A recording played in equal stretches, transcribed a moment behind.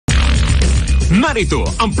Narito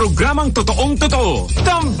ang programang totoong-totoo,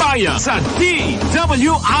 Tambayan sa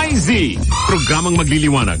DWIZ. Programang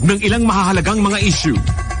magliliwanag ng ilang mahahalagang mga issue.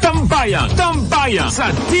 Tambayan sa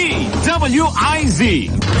DWIZ.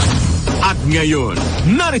 At ngayon,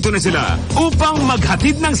 narito na sila upang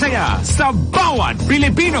maghatid ng saya sa bawat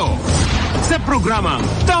Pilipino. Sa programang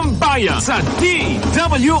Tambayan sa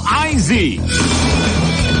DWIZ.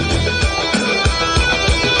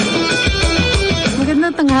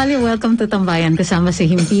 Magandang tanghali. Welcome to Tambayan. Kasama si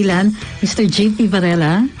Himpilan, Mr. JP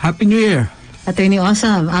Varela. Happy New Year. Attorney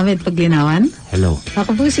Awesome, Ahmed Paglinawan. Hello.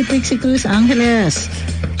 Ako po si Trixie Cruz Angeles.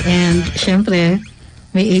 And syempre,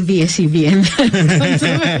 may ABS-CBN.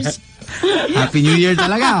 Happy New Year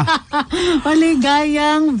talaga.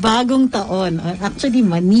 Maligayang bagong taon. Actually,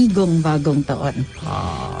 manigong bagong taon.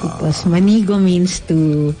 Because manigo means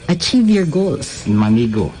to achieve your goals.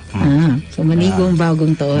 Manigo. So manigong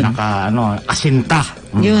bagong taon. Asinta.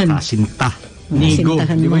 Yun. Asinta. Nigo.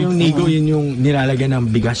 Di ba yung nigo, yun yung nilalagyan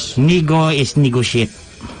ng bigas? Nigo is negotiate.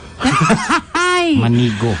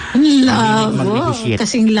 Manigo. Ang labo.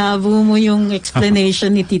 Kasing labo mo yung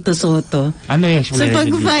explanation ni Tito Soto. Ano yung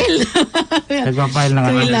explanation? Nagpa-file ng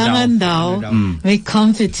kailangan daw may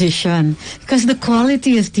competition. Because the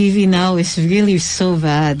quality of TV now is really so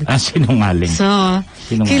bad. Sinungaling. So,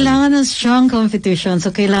 kailangan ng strong competition.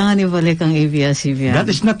 So, kailangan ibalik ang ABS-CBN.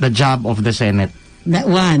 That is not the job of the Senate.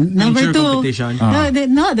 One. Number two. The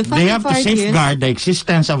funny they have to safeguard the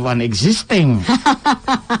existence of an existing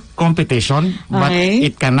competition, but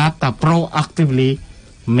it cannot proactively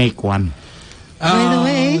make one. By the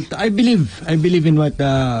way, I believe in what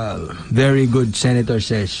very good senator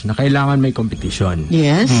says, na kailangan may competition.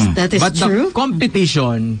 Yes, that is but true. The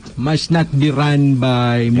competition must not be run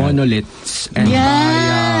by monoliths and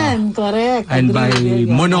correct. And by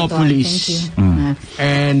monopolies.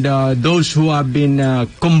 And those who have been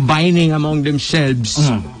combining among themselves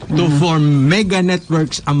to form mega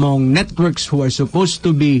networks among networks who are supposed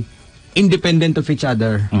to be independent of each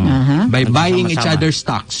other by buying each other's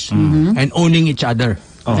stocks and owning each other.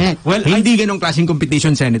 Well, hindi ganong klaseng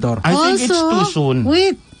competition, Senator. I think it's too soon.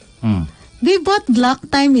 Wait. They bought block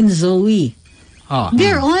time in Zoe.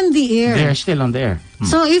 They're on the air. They're still on the air.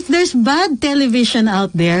 So if there's bad television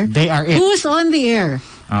out there, they are it. Who's on the air?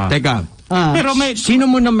 Teka. Pero sino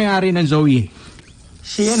mo na may-ari ng Zoe?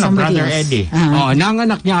 Si Brother else. Eddie.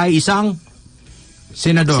 Nanganak niya ay isang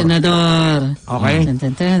senador. Okay?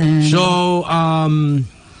 So,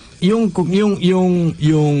 yung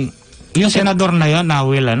senador na yun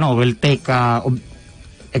will take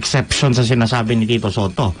exception sa sinasabi ni Tito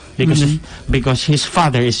Soto because his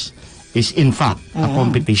father is in fact a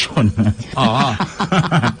competition.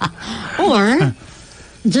 Or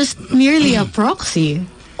just merely a proxy.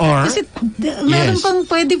 Kasi meron pang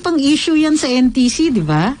pwede pang issue yan sa NTC, di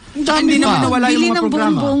ba? Hindi naman nawala yung mga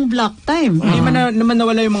programa. buong block time. Hindi naman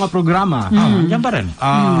nawala yung mga programa. Yan pa rin.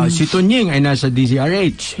 Si Tunying ay nasa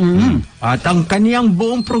DZRH. At ang kaniyang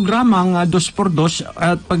buong programa, ang 2x2,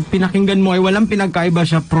 at pag pinakinggan mo ay walang pinagkaiba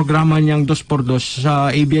sa programa niyang 2x2 sa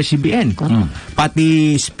ABS-CBN.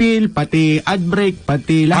 Pati spill, pati ad break,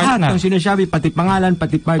 pati lahat ng sinasabi, pati pangalan,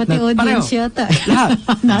 pati partner. Pati audience yata. Lahat.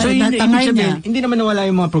 So, hindi naman nawala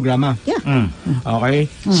yung mga programa. Okay?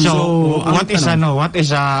 So, what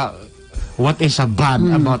is bad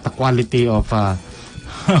about the quality of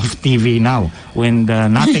TV now when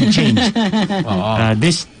nothing changed?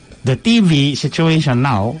 The TV situation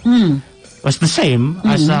now was the same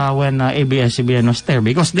as when ABS-CBN was there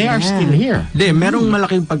because they are still here. Merong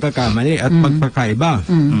malaking pagkakamali at pagkakaiba.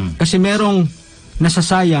 Kasi merong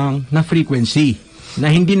nasasayang na frequency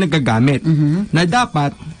na hindi nagagamit na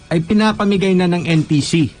dapat ay pinapamigay na ng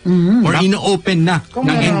NTC or ino-open na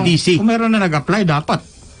ng NTC. Kung meron na nag-apply, dapat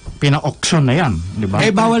pina-auction na yan, di ba?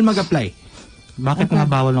 Bawal mag-apply. Bakit nga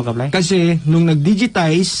bawal mag-apply? Kasi nung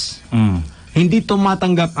nag-digitize, hindi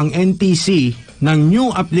tumatanggap ang NTC ng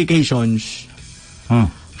new applications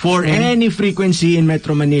for any frequency in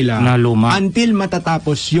Metro Manila na luma until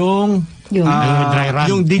matatapos yung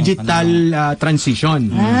digital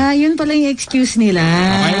transition. Yun pala yung excuse nila.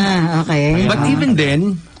 Okay. But even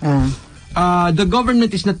then, the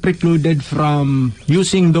government is not precluded from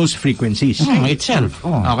using those frequencies itself.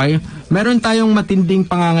 Okay? Meron tayong matinding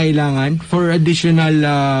pangangailangan for additional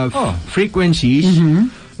frequencies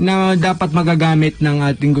na dapat magagamit ng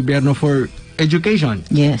ating gobyerno for education.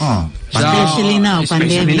 Yes. Especially now,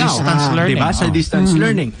 distance learning. Diba? Sa distance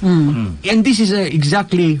learning. And this is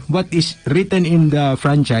exactly what is written in the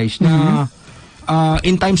franchise na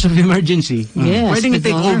in times of emergency, pwedeng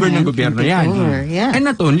i-take over ng gobyerno yan. And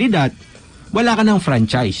not only that, wala ka ng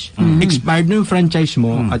franchise. Expired na yung franchise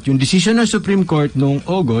mo at yung decision ng Supreme Court noong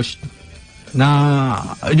August, na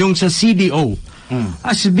yung sa CDO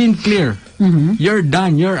has been clear. You're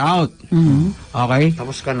done, you're out. Okay?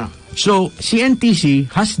 Tapos ka na. So,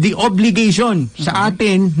 CNTC has the obligation sa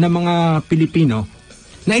atin na mga Pilipino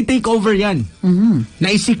na i-take over yan. Na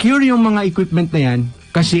i-secure yung mga equipment na yan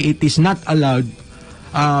kasi it is not allowed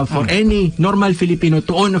for any normal Filipino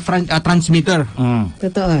to own a transmitter.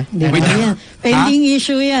 Totoo. Di ba yan? Pending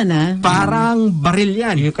issue yan, ha? Parang baril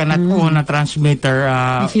yan. You cannot own a transmitter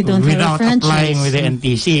if you don't without have a franchise. applying with the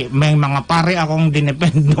NTC. May mga pare akong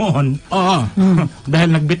dinepend doon. Oo. Dahil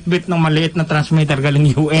nagbitbit ng maliit na transmitter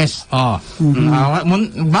galing US. Oo.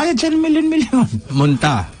 Bayad siya ng milyon-milyon.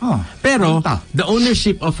 Munta. Pero, the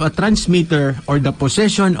ownership of a transmitter or the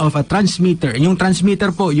possession of a transmitter, yung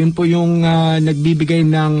transmitter po, yun po yung nagbibigay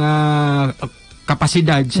ng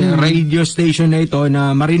kapasidad sa radio station na ito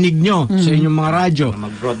na marinig nyo sa inyong mga radyo.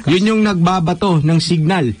 Yun yung nagbabato ng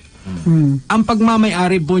signal. Ang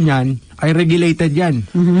pagmamay-ari po niyan ay regulated yan.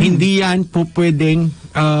 Hindi yan po pwedeng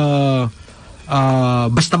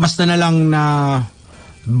basta-basta na lang na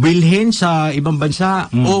bilhin sa ibang bansa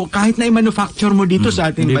o kahit na i-manufacture mo dito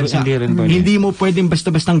sa ating bansa. Hindi mo pwedeng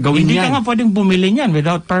basta-bastang gawin hindi yan. Hindi ka nga pwedeng bumili niyan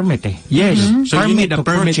without permit eh. Yes. So you need a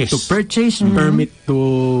permit purchase. to purchase, permit to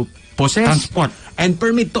possess, transport, and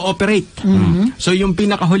permit to operate. So yung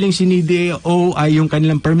pinakahuling CNDO ay yung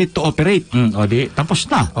kanilang permit to operate. O di, tapos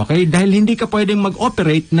na. Okay? Dahil hindi ka pwedeng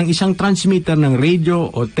mag-operate ng isang transmitter ng radio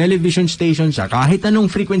o television station sa kahit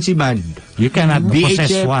anong frequency band. You cannot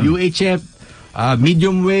possess VHF, one. UHF,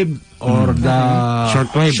 medium wave, or the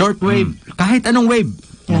shortwave, kahit anong wave.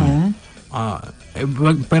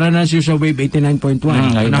 Pero na siya sa wave 89.1.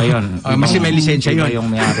 Ayun. Kasi may lisensya yun. Yung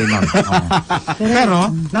may-ari nun.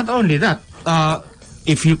 Pero, not only that,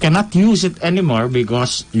 if you cannot use it anymore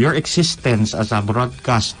because your existence as a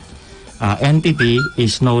broadcast entity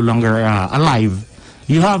is no longer alive,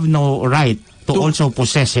 you have no right to also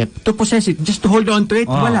possess it. To possess it, just to hold on to it,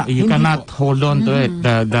 wala. You cannot hold on to it.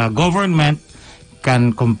 The government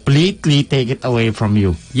can completely take it away from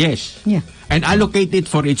you. Yes. Yeah. And allocate it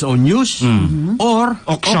for its own use or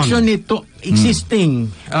auction it to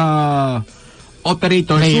existing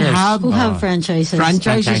operators who have franchises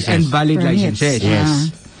and valid licenses.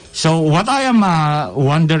 Yes. So what I am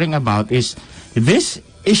wondering about is this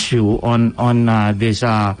issue on this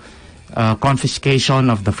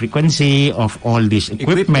confiscation of the frequency of all this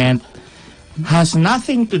equipment has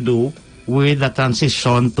nothing to do with the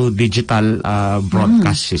transition to digital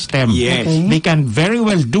broadcast system. Yes. Okay. They can very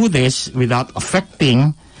well do this without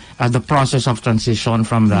affecting the process of transition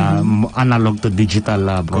from the analog to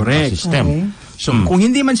digital broadcast system. Okay. So, kung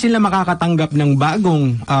hindi man sila makakatanggap ng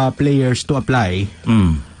bagong players to apply,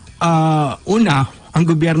 una, ang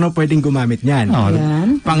gobyerno pwedeng gumamit niyan.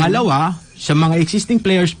 Pangalawa, sa mga existing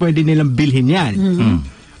players pwede nilang bilhin yan.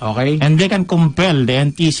 Okay? And they can compel the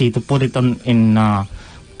NTC to put it in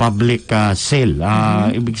public sale,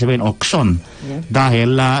 ibig sabihin auction,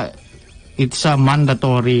 dahil it's a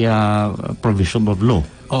mandatory provision of law.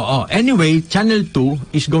 Anyway, Channel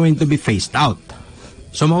 2 is going to be phased out.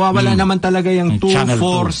 So mawawala naman talaga yung 2, 4,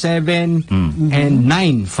 7, and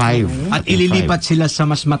 9. 5. At ililipat sila sa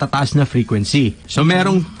mas matataas na frequency. So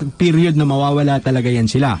merong period na mawawala talaga yan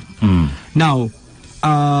sila. Now,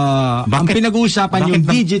 ang pinag-uusapan yung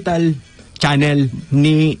digital channel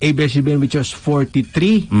ni ABS-CBN which was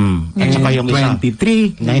 43 and saka yung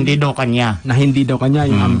 23 na hindi daw kanya.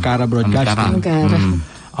 Yung Amkara Broadcasting.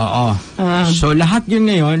 So lahat yun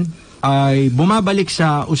ngayon ay bumabalik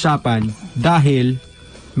sa usapan dahil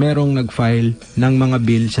merong nag-file ng mga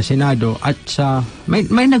bill sa Senado at sa may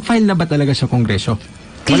nag-file na ba talaga sa Kongreso?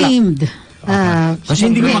 Claimed. Kasi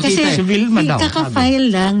hindi ko makita. Kaka-file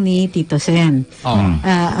lang ni Tito Sen.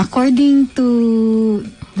 According to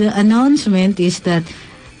the announcement is that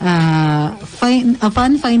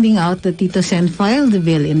upon finding out that Tito Sen filed the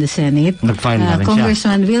bill in the Senate,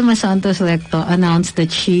 Congressman Vilma Santos Lecto announced that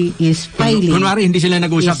she is filing. Kunwari, hindi sila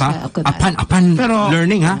nag-usap upon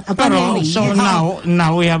learning So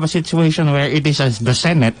now we have a situation where it is the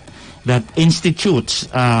Senate that institutes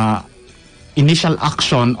initial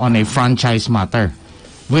action on a franchise matter,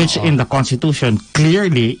 which in the Constitution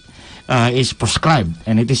clearly is prescribed,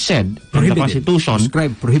 and it is said in the Constitution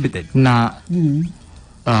prohibited na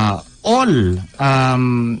all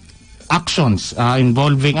actions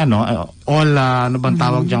involving all ano bang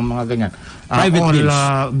tawag diyang mga ganyan,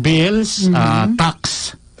 all bills,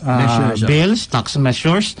 tax bills, tax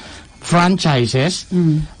measures, franchises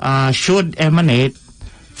should emanate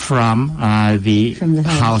from the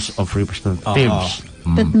House of Representatives.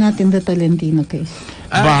 But not in the Tolentino case.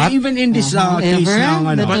 But even in this case ng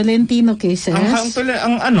the Tolentino cases,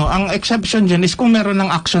 ang exception dyan is kung meron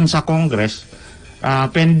ng action sa Congress,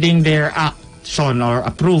 pending their action or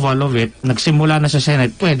approval of it, nagsimula na sa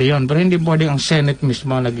Senate, pwede yon. Pero hindi pwede ang Senate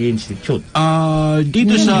mismo nag-institute.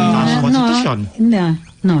 Dito sa Constitution.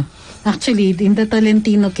 No. Actually, in the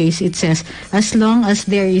Tolentino case, it says, as long as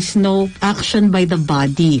there is no action by the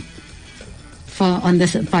body on the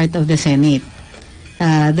part of the Senate,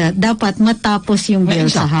 dapat matapos yung bill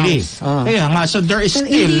sa House. Kaya nga, so there is still...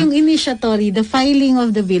 Hindi yung initiatory, the filing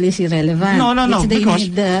of the bill is irrelevant. No, it's because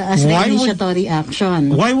as the initiatory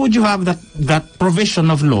action. Why would you have that provision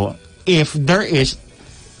of law if there is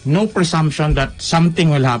no presumption that something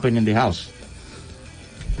will happen in the House?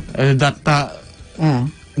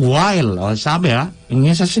 While, sabi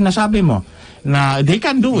yung sa sinasabi mo, na they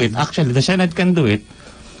can do it, actually, the Senate can do it,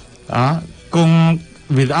 kung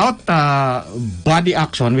without body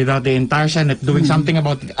action, without the entire Senate doing something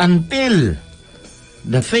about it until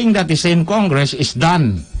the thing that is in Congress is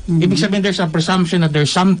done. Ibig sabihin, there's a presumption that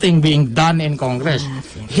there's something being done in Congress.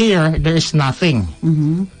 Here, there is nothing.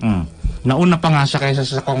 Nauna pa nga siya kaysa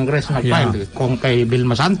sa Congress nag-file kung kay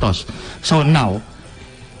Vilma Santos. So now,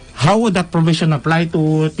 how would that provision apply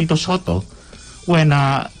to Tito Soto when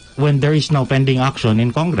there is no pending action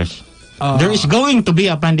in Congress? There is going to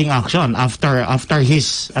be a pending action after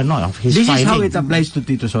his this filing. Is how it applies to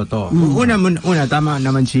Tito Soto. Una, tama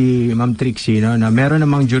naman si Ma'am Trixie, no, na meron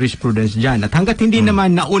namang jurisprudence dyan. At hanggat hindi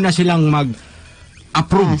naman nauna silang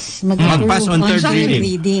mag-pass on third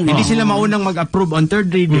reading. Hindi sila maunang mag-approve on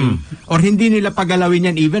third reading or hindi nila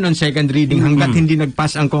pagalawin yan even on second reading hanggat hindi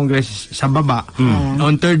nag-pass ang Congress sa baba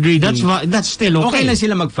on third reading. That's still okay. Okay lang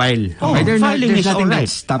sila mag-file. Okay, filing is nothing alright.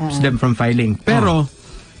 that stops them from filing. Pero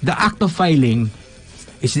the act of filing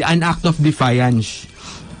is an act of defiance.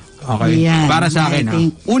 Okay? Yan, para sa akin,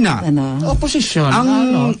 una, opposition,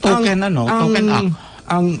 token act.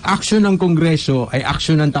 Ang action ng Kongreso ay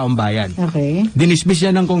action ng taong bayan. Okay. Dinismiss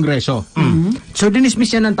yan ng Kongreso. So,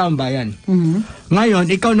 dinismiss yan ng taong bayan. Ngayon,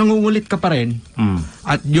 ikaw nangungulit ka pa rin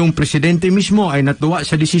at yung presidente mismo ay natuwa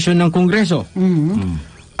sa desisyon ng Kongreso.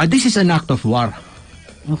 This is an act of war.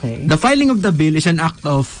 Okay. The filing of the bill is an act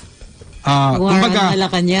of kumbaga,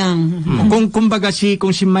 kumbaga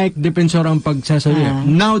kung si Mike Defensor ang pagsasabi,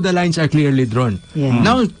 now the lines are clearly drawn.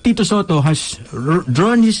 Now Tito Soto has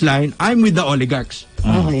drawn his line. I'm with the oligarchs.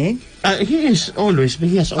 Okay. He has always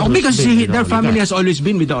because their family has always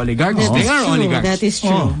been with the oligarchs. They are oligarchs. That is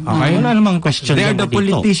true. Okay. Wala namang question. They are the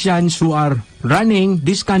politicians who are running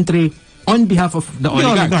this country on behalf of the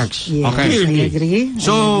oligarchs. Yes, okay. I agree.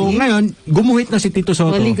 So, ngayon, gumuhit na si Tito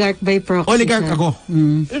Soto. Oligarch by proxy. Oligarch ako.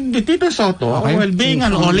 Tito Soto, well, being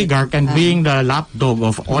an oligarch and being the lapdog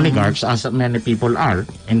of oligarchs, as many people are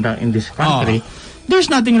in this country, there's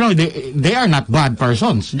nothing wrong. They are not bad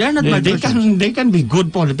persons. They're not bad persons. They can be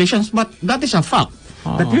good politicians, but that is a fact.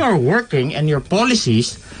 That you are working and your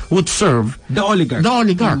policies would serve the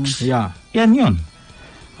oligarchs. Yeah. Yan yun.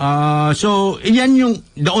 So, yan yung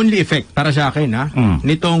the only effect para sa akin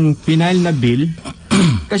nitong final na bill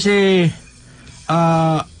kasi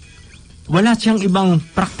wala siyang ibang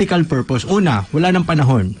practical purpose. Una, wala ng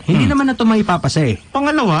panahon. Hindi naman na ito maipapasa eh.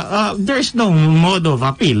 Pangalawa, there is no mode of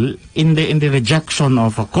appeal in the rejection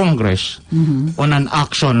of a Congress on an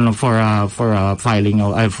action for filing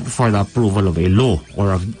for the approval of a law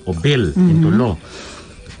or a bill into law.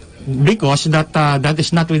 Because that is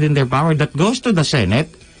not within their power. That goes to the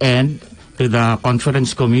Senate and to the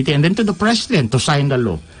conference committee and then to the president to sign the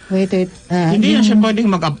law. Wait. Hindi na siya pwedeng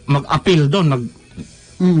mag-appeal doon.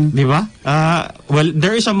 Di ba? Well,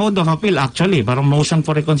 there is a mode of appeal actually, parang motion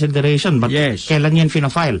for reconsideration. But kailan yan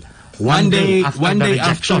fina-file? One day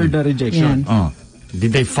after the rejection. Did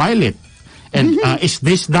they file it? And is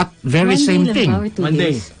this that very same thing? One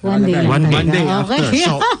day after.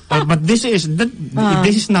 So, but this is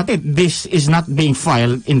not it. This is not being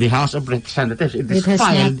filed in the House of Representatives. It is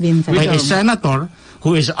filed by a senator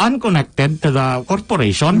who is unconnected to the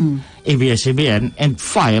corporation, ABS-CBN, and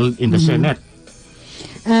filed in the Senate.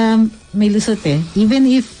 May lusot even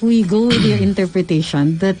if we go with your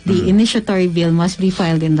interpretation that the initiatory bill must be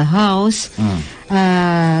filed in the House,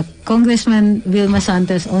 Congressman Vilma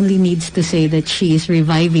Santos only needs to say that she is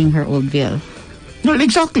reviving her old bill. Well,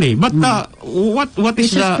 exactly. But what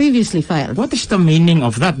is previously filed? What is the meaning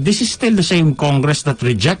of that? This is still the same Congress that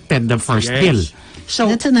rejected the first bill. So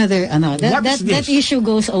that's another that issue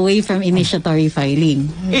goes away from initiatory filing.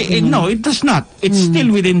 No, it does not. It's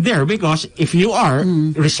still within there because if you are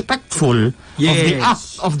respectful of the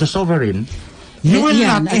act of the sovereign You will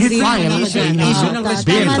Yan, not agree file naman ako dyan. issue ng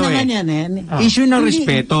respeto, Tama naman yan Issue ng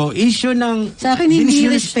respeto. Issue ng... Sa akin, hindi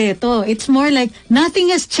respeto. It's more like, nothing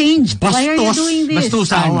has changed. Why are you doing this?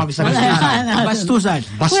 Bastusan. Bastusan.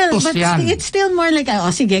 Well, but yan. it's still more like,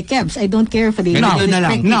 sige, Kebs, I don't care for the Ganito na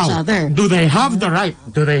lang. respect each other. Do they have the right?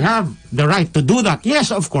 Do they have the right to do that? Yes,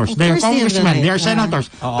 of course. They are congressmen, they are senators.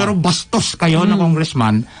 Pero bastos kayo na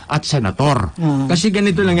congressman at senator. Kasi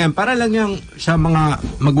ganito lang yan. Para lang yung sa mga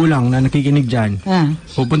magulang na nakikinig dyan.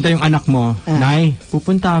 Pupunta yung anak mo, Nay,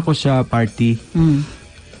 pupunta ako sa party.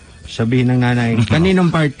 Sabihin ng nanay, kaninong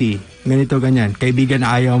party? Ganito, ganyan. Kaibigan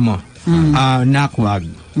na ayaw mo. Nakwag.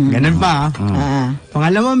 Ganun pa.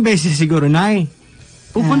 Pangalawang beses siguro, Nay,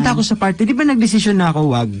 pupunta ako sa party. Di ba nagdesisyon na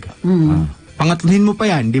ako, wag? Pangatluhin mo pa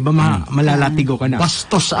yan. Di ba malalatigo ka na?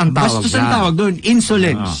 Bastos ang tawag. Bastos ang tawag doon.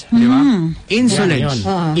 Insolence. Di ba? Insolence.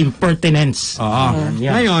 Impertinence.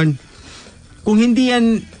 Ngayon, kung hindi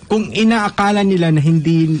yan, kung inaakala nila na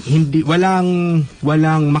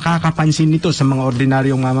walang makakapansin nito sa mga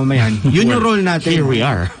ordinaryong mamamayan, yun yung role natin. Here we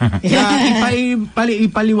are.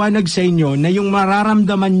 Ipaliwanag sa inyo na yung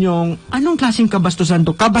mararamdaman yung, anong klaseng kabastusan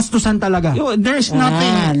to? Kabastusan talaga. There is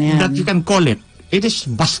nothing that you can call it. It is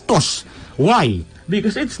bastos. Why?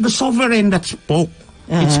 Because it's the sovereign that spoke.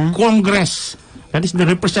 It's Congress. That is the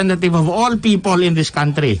representative of all people in this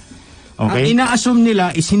country. Okay? Ang ina-assume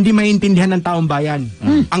nila is hindi maintindihan ng taong bayan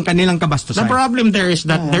ang kanilang kabastusan. The problem there is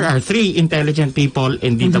that there are 3 intelligent people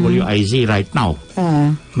in DWIZ right now.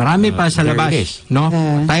 Marami pa sa labas. No?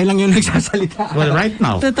 Tayo lang yung nagsasalita. Well, right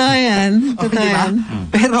now. Totoo yan. Totoo yan.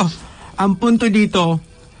 Pero, ang punto dito,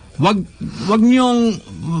 wag niyong,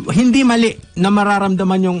 hindi mali na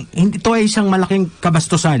mararamdaman yung, ito ay isang malaking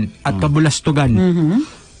kabastusan at kabulastugan.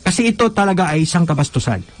 Kasi ito talaga ay isang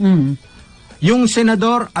kabastusan. Yung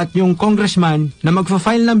senador at yung congressman na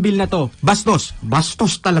magfa-file ng bill na to, bastos.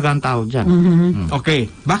 Bastos talaga ang tawag dyan.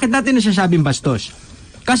 Okay. Bakit natin nasasabing bastos?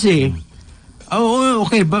 Kasi,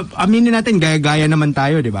 okay, aminin natin, gaya-gaya naman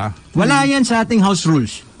tayo, di ba? Wala yan sa ating House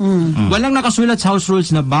Rules. Walang nakasulat sa House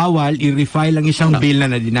Rules na bawal i-refile ang isang bill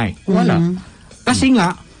na na-deny. Wala. Kasi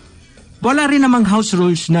nga, wala rin namang House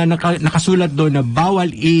Rules na nakasulat doon na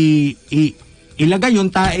bawal ilagay yung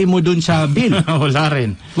tae mo dun sa bill. Wala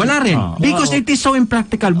rin. Wala rin. Because it is so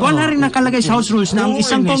impractical. Wala rin nakalagay sa House Rules na ang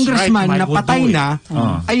isang congressman na patay na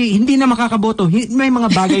ay hindi na makakaboto. May mga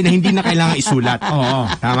bagay na hindi na kailangan isulat.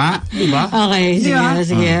 Tama? Diba? Okay,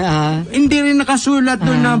 sige. Hindi rin nakasulat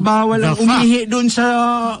doon na bawal ang umihi doon sa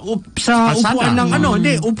upuan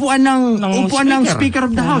ng upuan ng Speaker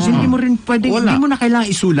of the House. Hindi mo rin pwede, hindi mo na kailangan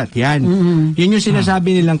isulat yan. Yun yung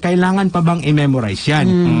sinasabi nilang kailangan pa bang i-memorize yan.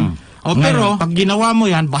 Pero pag ginawa mo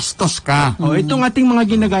yan, bastos ka. Itong ating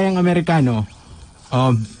mga ginagayang Amerikano,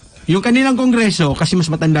 yung kanilang kongreso, kasi mas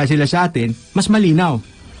matanda sila sa atin, mas malinaw.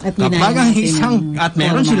 Kapag ang at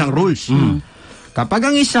meron silang rules. Kapag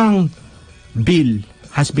ang isang bill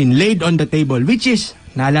has been laid on the table, which is,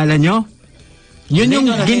 naalala nyo? Yun yung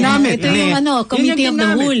ginamit. Ito yung Committee of the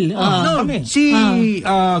Whole.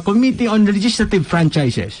 Committee on Legislative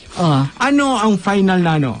Franchises. Ano ang final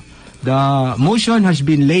na The motion has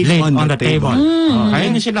been laid on the table. Kaya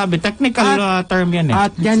nyo sinabi, technical term yan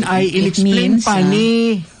At yan ay in-explain pa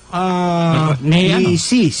ni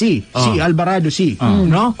C. Alvarado C.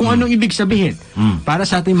 No? Kung anong ibig sabihin. Para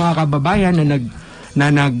sa ating mga kababayan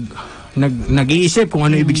na nag-iisip kung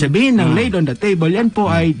ano ibig sabihin ng laid on the table, yan po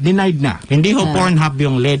ay denied na. Hindi ho Pornhub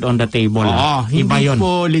yung laid on the table. Iba yun. Hindi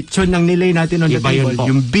po lechon ng nilay natin on the table.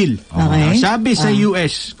 Yung bill. Sabi sa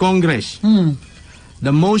US Congress, the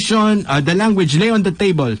motion, the language lay on the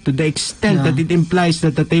table to the extent that it implies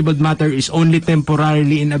that the tabled matter is only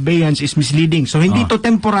temporarily in abeyance is misleading. So, hindi to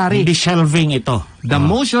temporary. Hindi shelving ito. The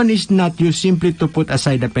motion is not used simply to put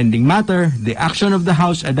aside a pending matter. The action of the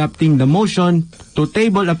House adopting the motion to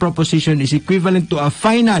table a proposition is equivalent to a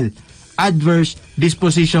final adverse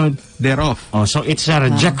disposition thereof. So it's a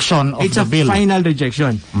rejection of the bill. It's a final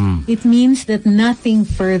rejection. It means that nothing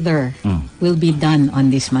further will be done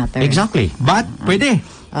on this matter. Exactly. But, pwede.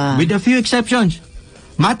 With a few exceptions.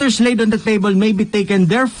 Matters laid on the table may be taken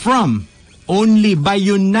therefrom only by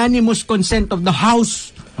unanimous consent of the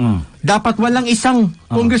House. Dapat walang isang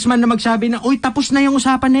congressman na magsabi na, uy, tapos na yung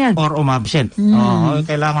usapan na yan. Or umabsent.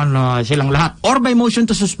 Kailangan silang lahat. Or by motion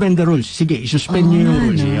to suspend the rules. Sige, isuspend nyo yung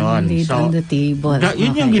rules. Yun. Laid on the table.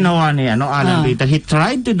 Yun yung ginawa ni Alan Rita. He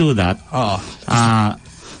tried to do that.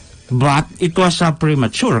 But it was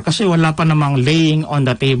premature kasi wala pa namang laying on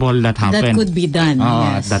the table that happened. That could be done,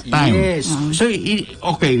 at that time. Yes. So,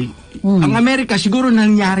 okay. Ang Amerika, siguro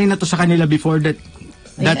nangyari na to sa kanila before that.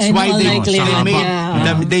 That's In why all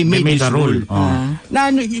likelihood, they made made this the rule. rule. Na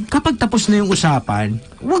kapag tapos na yung usapan,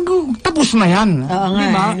 Tapos na yan. Oo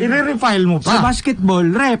nga. Diba? I-refile mo sa pa. basketball,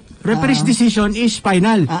 referee's decision is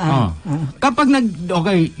final. Kapag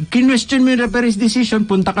kinwestiyon mo yung referee's decision,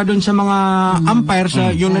 punta ka doon sa mga umpire,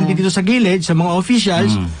 yung nandito sa gilid, sa mga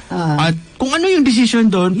officials, at kung ano yung decision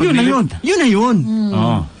doon, Yun na yun. Yun na yun.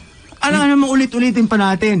 Alam mo, ulit-ulitin pa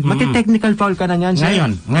natin. Mati-technical foul ka na yan.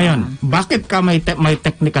 Ngayon, bakit ka may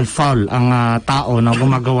technical foul ang tao na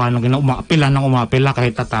gumagawa ng umapila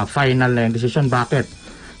kahit final na yung decision? Bakit?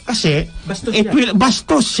 Kasi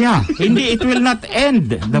bastos siya. Hindi, it will not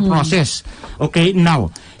end the process. Okay, now,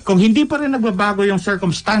 kung hindi pa rin nagbabago yung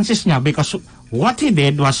circumstances niya, because what he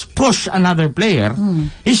did was push another player,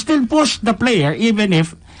 he still pushed the player even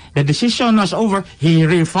if the decision was over. He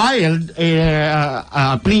refiled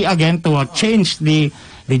a plea again to change the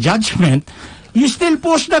judgment. You still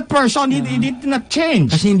push that person. He did not change.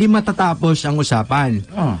 Kasi hindi matatapos ang usapan.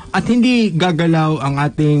 At hindi gagalaw ang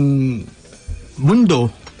ating mundo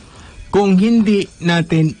kung hindi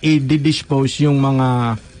natin i-dispose yung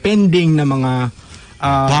mga pending na mga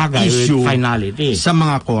issue finality sa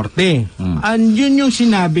mga korte. And yun yung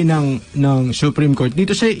sinabi ng Supreme Court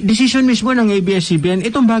dito sa decision mismo ng ABS-CBN.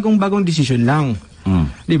 Itong bagong decision lang.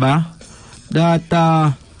 Di ba? That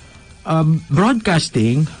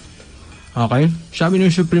broadcasting, okay, sabi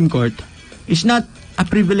ng Supreme Court, is not a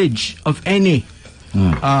privilege of any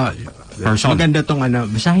person. Maganda tong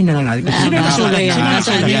basahin na lang natin. Kasi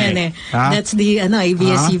Sinasabi yan eh. That's the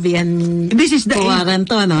ABS-CBN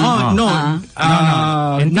Kuwaranto, no? No.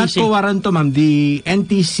 Not Kuwaranto, ma'am. The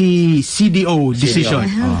NTC CDO decision.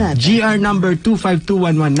 GR number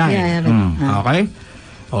 252119. Yeah, I have it. Okay?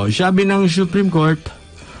 Sabi ng Supreme Court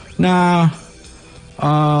na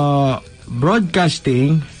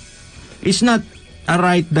broadcasting is not a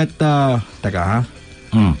right that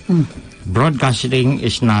broadcasting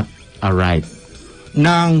is not a right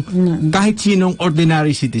ng kahit sinong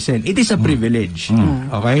ordinary citizen. It is a privilege.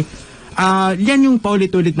 Okay? Yan yung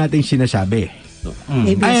paulit-ulit nating sinasabi.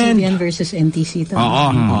 ABS-CBN versus NTC to. Oo.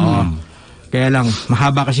 Kaya lang,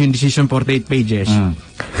 mahaba kasi yung decision, 48 pages.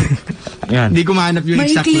 Hindi ko mahanap yung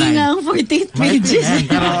exact line. Maikli nga ang 48 pages.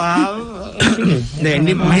 Pero,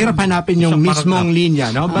 hindi, mahirap hanapin yung mismong linya.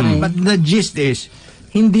 No? But the gist is,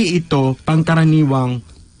 hindi ito pangkaraniwang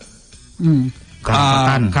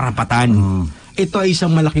karapatan. Ito ay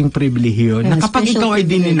isang malaking pribilehiyo na kapag ikaw ay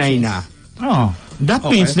dininay na, that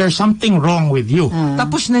means there's something wrong with you.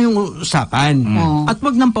 Tapos na yung usapan. At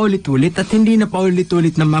wag nang paulit-ulit at hindi na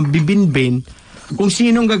paulit-ulit na mabibinbin kung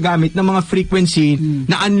sinong gagamit ng mga frequency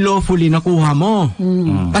na unlawfully nakuha mo.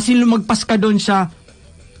 Kasi lumagpas ka doon sa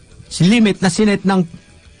limit na sinet ng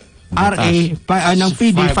RA ng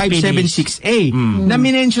PD 576A na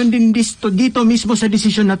minention din dito mismo sa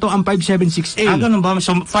decision na to ang 576A. Ganun ba?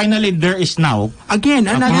 So finally there is now again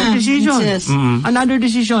another decision. Another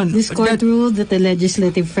decision. This court ruled that the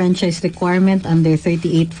legislative franchise requirement under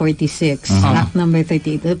 3846 Act number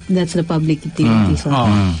 38, that's the Public Utilities Law,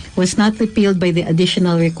 was not repealed by the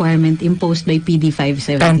additional requirement imposed by PD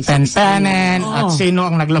 576. At sino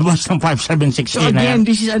ang naglabas ng 576A? So again,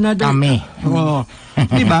 this is another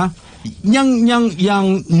diba? Yang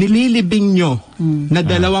nililibing nyo na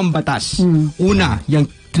dalawang batas. Una, yung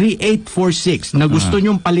 3846 na gusto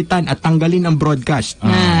nyong palitan at tanggalin ang broadcast.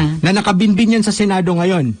 Na nakabinbin yan sa Senado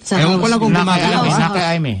ngayon. Ewan ko lang kung gumagalaw.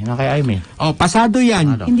 Naka-Aimee. Pasado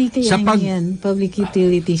yan. Hindi kaya yan. Public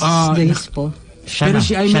Utilities Dwiz po. Pero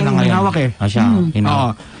si Aimee ang hinawak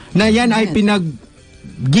na yan ay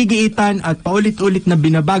pinaggigiitan at paulit-ulit na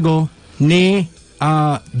binabago ni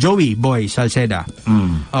Joey Boy Salceda.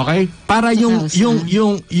 Okay? Para yung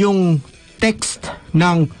text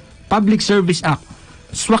ng Public Service Act,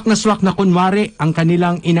 swak na kunwari ang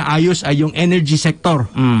kanilang inaayos ay yung energy sector.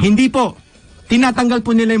 Hindi po. Tinatanggal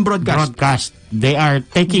po nila yung broadcast. They are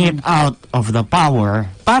taking it out of the power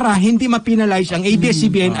para hindi ma-penalize ang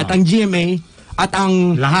ABS-CBN at ang GMA at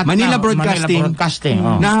ang Manila Broadcasting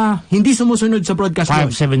na hindi sumusunod sa broadcast law.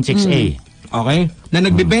 576A. Okay? Na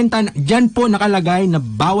nagbebenta, dyan po nakalagay na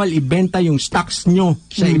bawal ibenta yung stocks nyo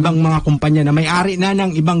sa ibang mga kumpanya na may-ari na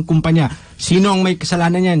ng ibang kumpanya. Sino ang may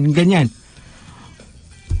kasalanan yan? Ganyan.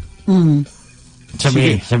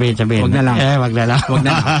 Sabihin. Wag na lang. Wag na lang.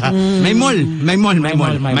 May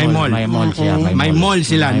mall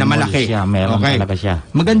sila na malaki. Meron talaga siya.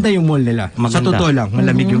 Maganda yung mall nila. Sa totoo lang.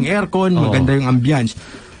 Malamig yung aircon, maganda yung ambience.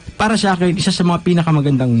 Para sa akin, isa sa mga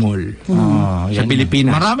pinakamagandang mall sa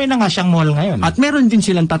Pilipinas. Marami na nga siyang mall ngayon. At meron din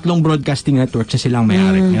silang 3 broadcasting networks na silang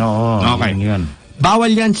may-ari. Okay.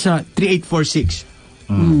 Bawal yan sa 3846.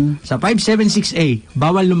 Sa 576A,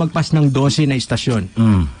 bawal lumagpas ng 12 na istasyon.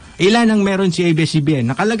 Ilan ang meron si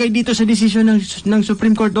ABS-CBN? Nakalagay dito sa desisyon ng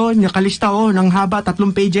Supreme Court nakalista ng haba, 3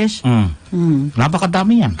 pages.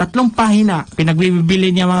 Napakadami yan. 3 pahina.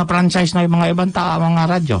 Pinagbibili niya mga franchise na yung mga ibang mga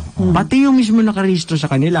radyo. Pati yung mismo nakarehistro sa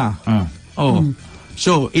kanila.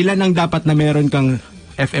 So, ilan ang dapat na meron kang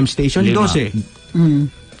FM station? 12.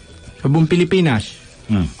 Sa buong Pilipinas.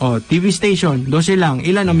 TV station, 12 lang.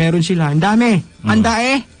 Ilan ang meron sila? Ang dami.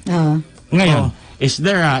 Andae. Ngayon, is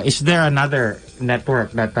there another network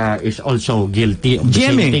that is also guilty of the GMA.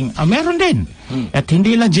 same thing? Meron din. At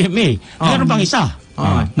hindi lang GMA. Meron pang isa.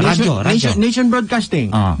 Radyo. Nation Broadcasting.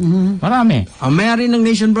 Marami. Ang may-ari ng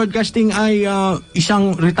Nation Broadcasting ay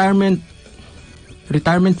isang retirement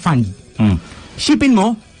fund. Isipin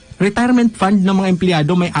mo, retirement fund ng mga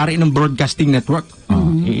empleyado may-ari ng broadcasting network.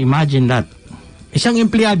 Imagine that. Isang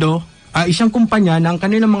empleyado, isang kumpanya na ang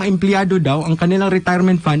kanilang mga empleyado daw, ang kanilang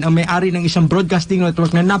retirement fund, ang may-ari ng isang broadcasting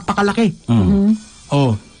network na napakalaki.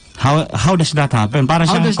 How does that happen? Para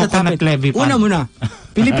siyang coconut levy fund. Una muna,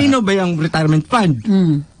 Pilipino ba yung retirement fund?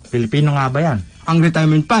 Pilipino nga ba yan? Ang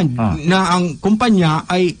retirement fund, na ang kumpanya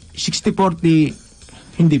ay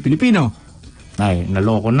 60-40 hindi Pilipino. Ay,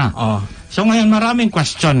 naloko na. So ngayon maraming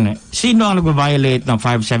question. Sino ang nag-violate ng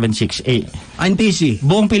 576A? NTC.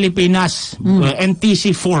 Buong Pilipinas,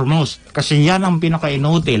 NTC foremost. Kasi yan ang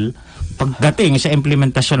pinaka-inutil pagdating sa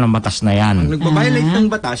implementasyon ng batas na yan. Ang nag-violate ng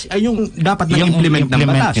batas ay yung dapat na-implement ng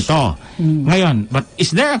batas. Ito. Ngayon, but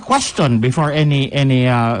is there a question before any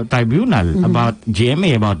tribunal about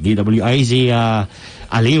GMA, about DWIZ,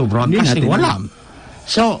 Aliw Broadcasting? Wala.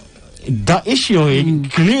 So, the issue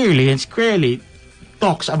clearly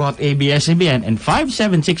talks about ABS-CBN, and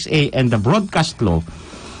 576A and the broadcast law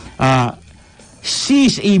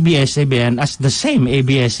sees ABS-CBN as the same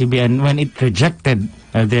ABS-CBN when it rejected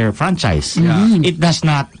their franchise. It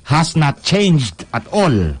has not changed at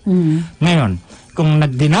all. Ngayon, kung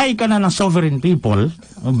nag-deny ka na ng sovereign people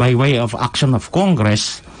by way of action of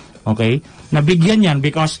Congress, okay, nabigyan yan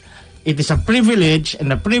because it is a privilege, and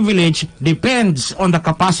the privilege depends on the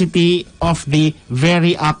capacity of the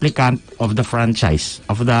very applicant of the franchise.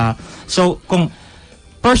 So, kung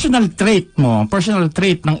personal trait ng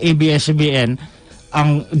ABS-CBN,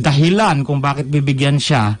 ang dahilan kung bakit bibigyan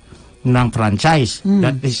siya ng franchise,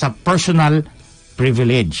 that is a personal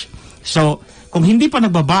privilege. So, kung hindi pa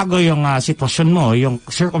nagbabago yung sitwasyon mo, yung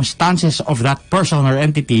circumstances of that person or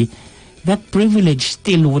entity, that privilege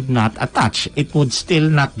still would not attach. It would still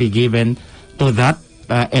not be given to that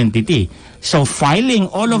entity. So filing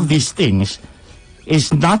all of these things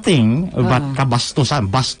is nothing but kabastusan.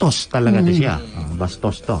 Bastos talaga siya.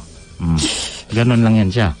 Bastos to. Ganun lang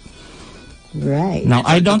yan siya. Right. Now,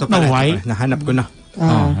 I don't know why. Nahanap ko na.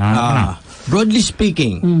 Broadly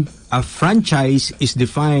speaking, a franchise is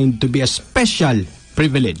defined to be a special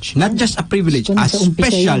privilege, not just a privilege, a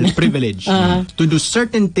special privilege to do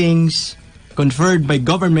certain things conferred by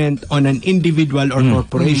government on an individual or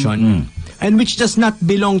corporation, and which does not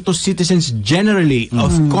belong to citizens generally of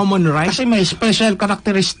common rights. Kasi may special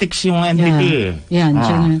characteristics yung entity.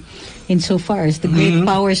 Insofar as the great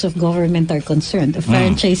powers of government are concerned, a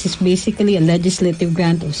franchise is basically a legislative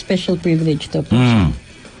grant of special privilege to a person.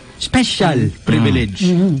 Special privilege.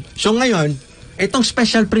 So ngayon, itong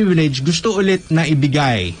special privilege gusto ulit na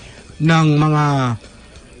ibigay ng mga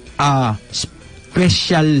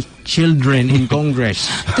special children in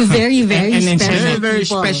Congress. To very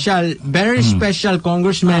special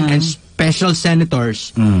congressmen and special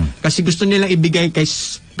senators. Kasi gusto nilang ibigay kay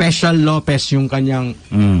Special Lopez yung kanyang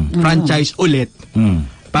franchise ulit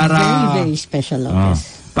para very special Lopez.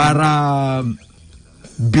 Para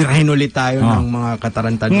birahin ulit tayo ng mga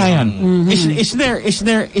katarantaduhan. Ngayon, is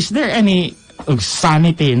there any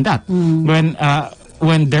sanity in that?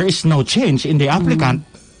 When there is no change in the applicant,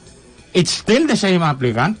 it's still the same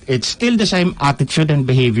applicant, it's still the same attitude and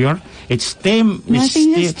behavior,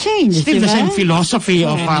 nothing has changed, still the same philosophy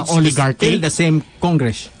of oligarchy, still the same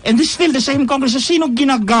Congress. And it's still the same Congress. So, sino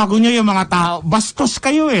ginagago nyo yung mga tao? Bastos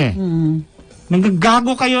kayo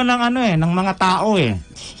nanggagago kayo ng ng mga tao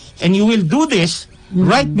and you will do this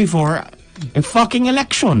right before a fucking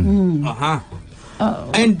election.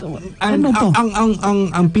 And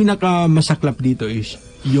ang pinaka masaklap dito is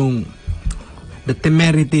yung the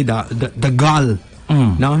temerity, the gall,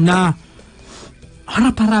 na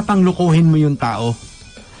harap-harapang lukuhin mo yung tao.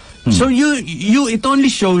 So it only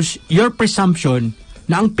shows your presumption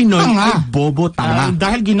na ang Pinoy ay bobo, tanga.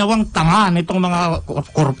 Dahil ginawang tanga nitong mga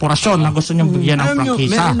korporasyon na gusto niyong bigyan ng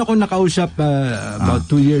prangkisa. Meron ako nakausap about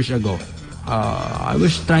 2 years ago. I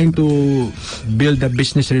was trying to build a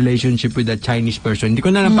business relationship with a Chinese person. Hindi ko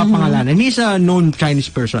na napapangalanan. He's a known Chinese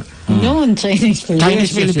person. Known Chinese person.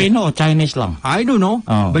 Chinese Filipino o Chinese lang? I don't know.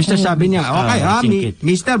 Basta sabi niya, okay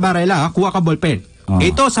Mr. Varela, kuha ka ballpen.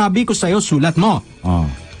 Ito sabi ko sa'yo, sulat mo.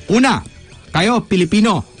 Una, kayo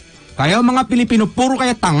Pilipino. Kayo mga Pilipino, puro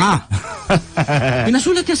kayo tanga.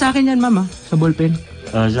 Pinasulat niya sa akin yan, mama, sa ballpen.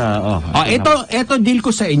 Ito deal ko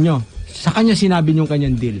sa inyo. Sa kanya sinabi yung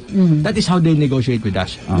kanyang deal. That is how they negotiate with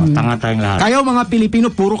us. Tanga tayong lahat. Kayo mga Pilipino,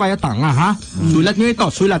 puro kayo tanga, ha? Sulat nyo ito,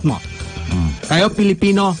 sulat mo. Kayo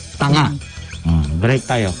Pilipino, tanga. Break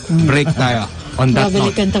tayo. Break tayo. On that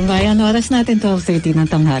note. Babalikan Tambayan. Oras natin 12:30 ng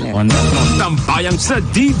tanghali. On that note. Tambayan sa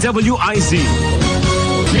DWIZ.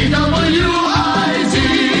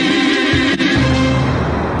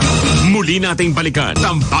 Muli nating balikan.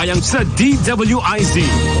 Tambayan sa DWIZ.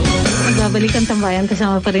 Babalikan Tambayan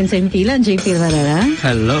kasama pa rin sa impilan, JP Varela.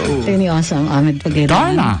 Hello. Tony Awesome, Ahmed Pagueran.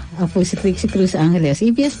 Darna. Ako si Trixie Cruz Angeles.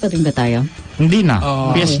 EBS pa rin ba tayo? Hindi na.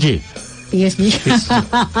 PSG. PSG.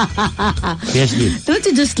 PSG. Don't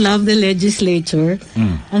you just love the legislature?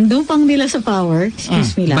 Ang dupang nila sa power,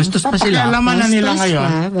 excuse me lang. Bastos pa sila. Pakialaman na nila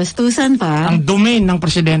ngayon. Bastusan pa. Ang domain ng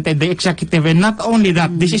presidente, the executive, and not only that,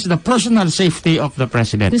 this is the personal safety of the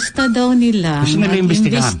president. Gusto daw nila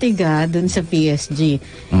imbestiga dun sa PSG.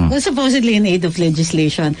 Well, supposedly in aid of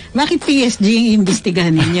legislation. Bakit PSG yung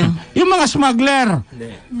imbestigahan ninyo? Yung mga smuggler.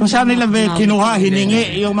 Kung saan nila kinuha,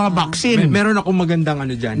 hiningi yung mga vaccine. Meron akong magandang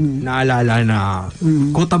ano dyan. Naalala na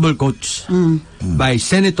quotable quotes by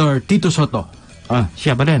Senator Tito Soto.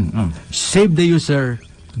 Siya ba din? Save the user,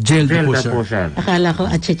 jail the pusher. Akala ko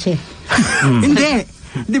acheche. Hindi.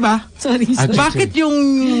 Di ba? Sorry. Bakit yung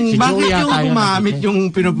gumamit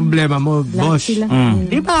yung pinoproblema mo, boss?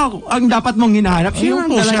 Di ba ang dapat mong hinahanap? Sino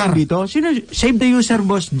ang talagang dito? Save the user,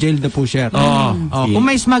 boss, jail the pusher. Kung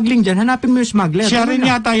may smuggling dyan, hanapin mo yung smuggler. Siya rin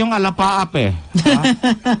yata yung alapaap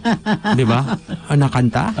Di ba?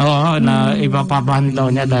 Nakanta? Oo, na iba pa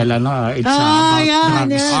daw niya dahil it's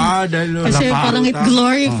about drugs. Kasi parang it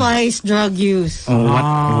glorifies drug use.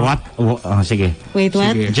 Sige. Wait,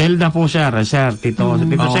 what? Jail the pusher, sir, Tito.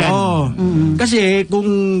 Kasi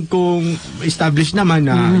kung established naman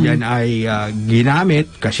na yan ay ginamit,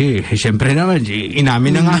 kasi siyempre naman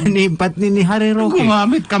inamin na nga ni Harry Roque.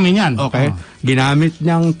 Gumamit kami niyan. Okay. Ginamit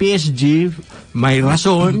ng PSG, may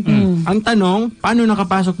rason. Ang tanong, paano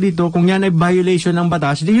nakapasok dito? Kung yan ay violation ng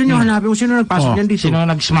batas, di yun yung hanapin kung sino nagpasok yan dito. Sino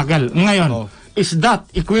nag-smuggle. Ngayon, is that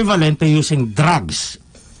equivalent to using drugs?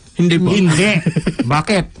 Hindi po. Hindi.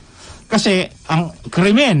 Bakit? Kasi ang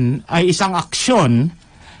krimen ay isang aksyon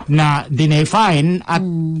na dinefine at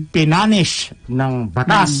pinanish ng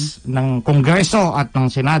batas ng Kongreso at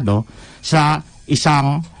ng Senado sa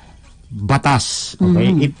isang batas.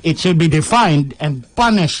 Okay? It should be defined and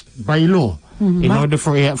punished by law in order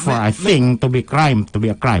for a thing to be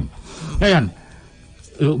a crime. Ngayon,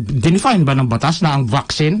 dinefine ba ng batas na ang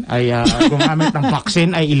vaccine ay gumamit ng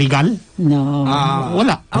vaccine ay illegal? No.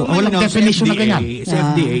 Walang definition na ganyan. Sa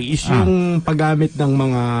FDA is yung paggamit ng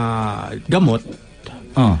mga gamot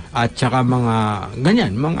at saka mga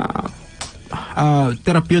ganyan, mga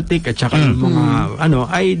therapeutic at saka mga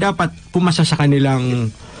ay dapat pumasa sa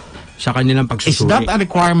kanilang pagsusuri. Is that a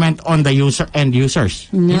requirement on the user and users?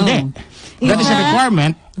 No. Hindi. That is a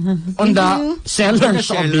requirement on the sellers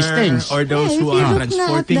of these things. Or those who are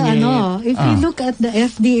transporting it. If you look at the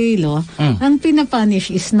FDA law, ang pinapunish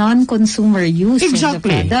is non-consumer use of the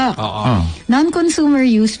product. Non-consumer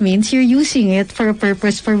use means you're using it for a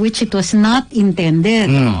purpose for which it was not intended.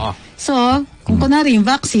 So, kung kunwari yung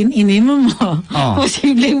vaccine, ininom mo,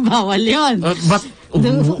 posibleng bawal yun. But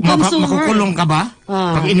makukulong ka ba?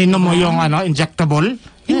 Pag ininom mo yung injectable?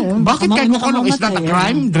 Bakit kayo kukulong? Is that a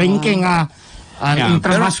crime? Drinking an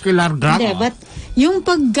intravascular drug? Hindi, but yung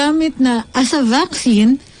paggamit na as a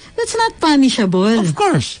vaccine, that's not punishable. Of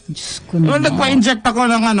course. Nagpa-inject ako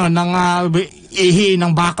ng ihi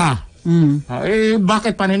ng baka.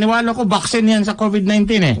 Bakit? Paniniwala ko, vaccine yan sa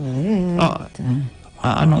COVID-19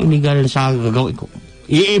 anong illegal sa gagawin ko?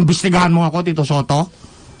 Iimbestigahan mo ako, Tito Soto?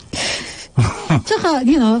 Tsaka,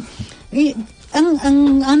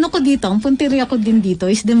 ang ano ko dito, ang puntiri ako din dito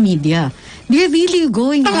is the media. They're really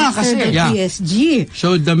going after the PSG.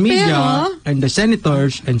 So the media and the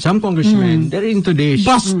senators and some congressmen, they're into this.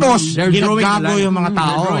 Bastos! Ginagago yung mga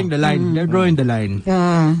tao. They're drawing the line.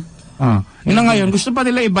 Yun na ngayon, gusto pa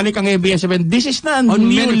nila ibalik ang ABS-CBN. This is na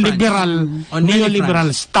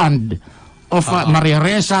neoliberal stand of Maria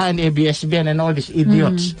Ressa and ABS-CBN and all these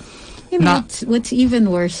idiots. What's even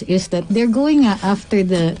worse is that they're going after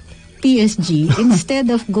the PSG, instead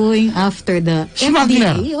of going after the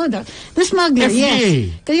Smuggler. FDA, the smuggler, FDA.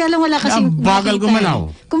 yes. Kaya lang wala kasi Ang bagal nakita gumalaw.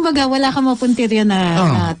 Kumbaga, wala ka mapuntirya na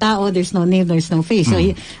tao, there's no name, there's no face. So,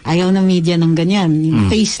 ayaw ng media ng ganyan, yung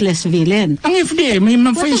faceless villain. Ang FDA, may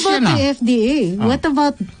face What yan about the FDA? What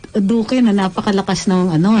about Duque na napakalakas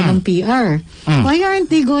ng ng PR? Why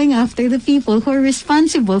aren't they going after the people who are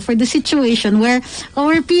responsible for the situation where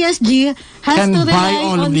our PSG has Can to buy rely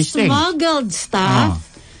all of on these things. smuggled stuff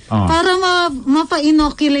para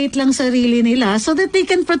mapa-inoculate lang sarili nila so that they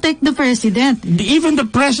can protect the president? Even the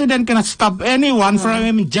president cannot stop anyone from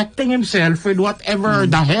injecting himself with whatever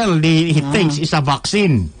the hell he thinks is a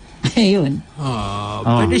vaccine. Ayun.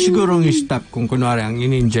 Pwede sigurong i-stop kung kunwari ang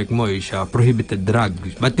in-inject mo is a prohibited drug.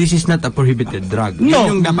 But this is not a prohibited drug. No, Yan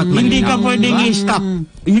yung dapat hindi ka malinaw. pwedeng i-stop.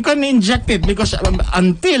 You can inject it because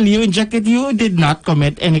until you inject it, you did not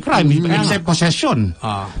commit any crime except possession.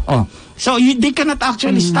 So they cannot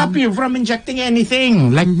actually stop you from injecting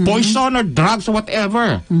anything like poison or drugs or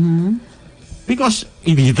whatever. Because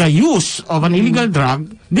the use of an illegal drug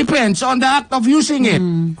depends on the act of using it.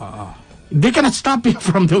 They cannot stop you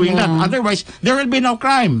from doing that. Otherwise, there will be no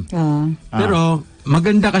crime. Pero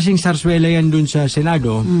maganda kasing sarswela yan dun sa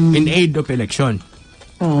Senado in aid of election.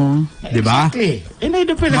 Di ba? Exactly. In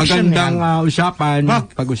aid of election Magandang usapan,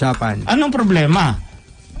 pag-usapan. Anong problema?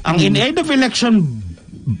 Ang in aid of election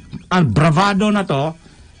bravado na to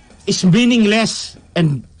is meaningless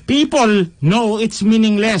and people know it's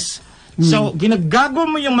meaningless. So, ginagago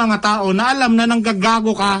mo yung mga tao na alam na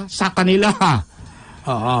nanggagago ka sa kanila.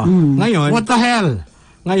 Ngayon, what the hell?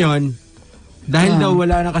 Ngayon, dahil daw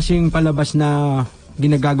wala na kasing palabas na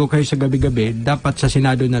ginagago kayo sa gabi-gabi, dapat sa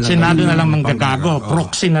Senado na lang. Senado na lang manggagago.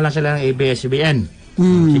 Proxy na lang sila ng ABS-CBN.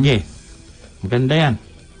 Sige. Maganda yan.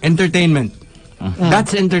 Entertainment.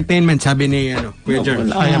 That's entertainment, sabi ni Kuya George.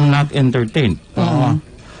 I am not entertained.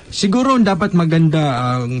 Siguro dapat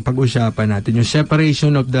maganda ang pag-usapan natin, yung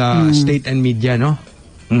separation of the state and media, no?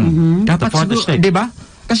 Dapat siguro, di ba?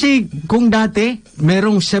 Kasi kung dati,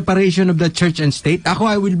 merong separation of the church and state, ako,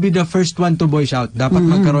 I will be the first one to voice out. Dapat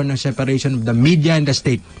magkaroon ng separation of the media and the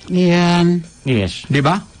state. Yan. Yes. Di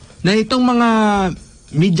ba? Na itong mga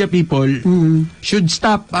media people should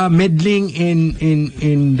stop meddling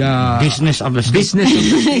in the Business of the state.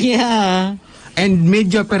 Yeah. And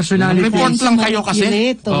media personalities. Report lang kayo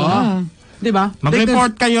kasi. Di ba?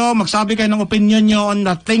 Mag-report kayo, magsabi kayo ng opinion nyo on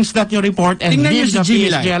the things that you report and Tingnan leave nyo the si Jimmy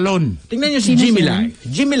PSG Lai. alone. Tingnan nyo si Jimmy Lai.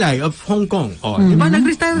 Jimmy Lai of Hong Kong. Di ba?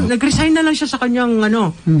 Nag-resign na lang siya sa kanyang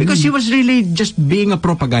because he was really just being a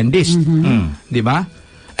propagandist. Di ba?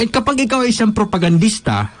 At kapag ikaw ay isang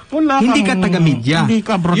propagandista, hindi ka taga-media. Hindi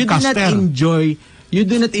ka broadcaster. You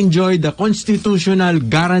do not enjoy the constitutional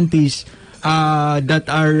guarantees that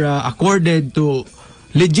are accorded to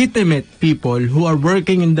legitimate people who are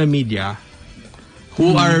working in the media,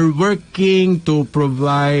 who are working to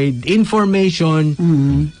provide information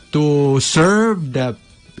to serve the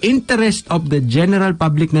interest of the general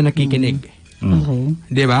public na nakikinig. Okay.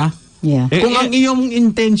 Di ba? Yeah. Kung ang iyong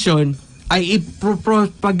intention ay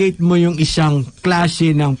i-propagate mo yung isang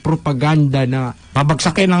klase ng propaganda na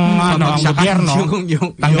Pabagsakin ng ang gobyerno,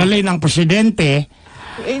 tanggalin ang presidente,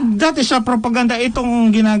 that is a propaganda.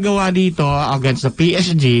 Itong ginagawa dito against the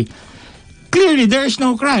PSG, clearly there is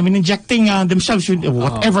no crime in injecting themselves with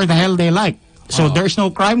whatever the hell they like. So there's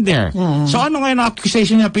no crime there. So ano ngayon ang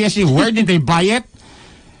accusation ng PSG? Where did they buy it?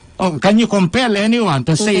 Can you compel anyone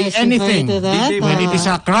to say anything when it is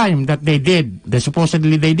a crime that they did, that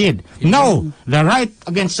supposedly they did? No, the right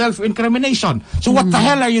against self-incrimination. So what the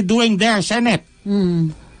hell are you doing there, Senate?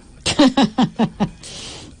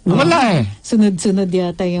 Wala eh. Sunod-sunod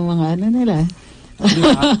yata yung mga nila.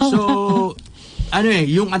 So,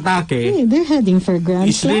 yung atake They're heading for grand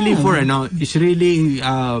is really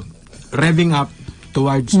revving up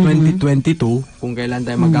towards 2022 kung kailan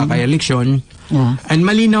tayo magkaka-eleksyon. And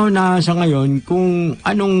malinaw na sa ngayon kung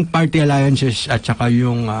anong party alliances at saka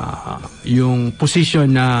yung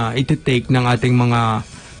position na iti-take ng ating mga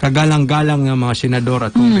kagalang-galang na mga senador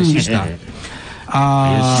at kongresista.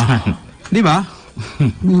 Di ba?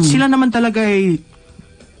 Sila naman talaga ay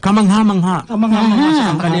kamangha-mangha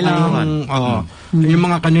sa kanilang yung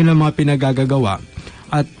mga kanilang mga pinagagagawa.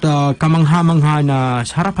 At kamangha-mangha na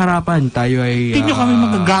sa harap-harapan tayo ay Hindi nyo kami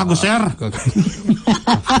magagago, sir.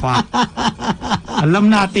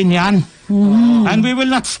 Alam natin yan. And we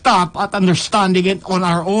will not stop at understanding it on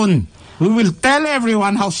our own. We will tell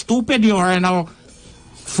everyone how stupid you are and how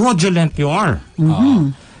fraudulent you are.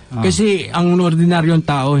 Kasi ang ordinaryong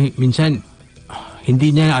tao minsan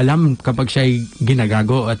hindi niya alam kapag siya ay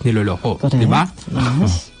ginagago at niloloko, di ba?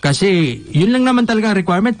 Kasi yun lang naman talaga ang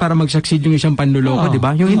requirement para mag-succeed yung isang panluloko, di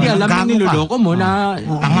ba? Yung hindi alam na niloloko mo na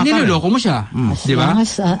niloloko mo siya, di ba?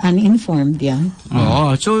 As long as uninformed yan.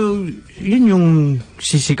 Oo, so yun yung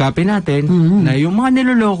sisikapin natin na yung mga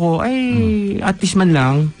niloloko ay at least man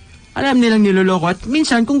lang alam nilang niloloko. At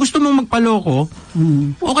minsan, kung gusto mong magpaloko,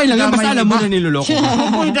 okay lang yan, basta alam mo na niloloko.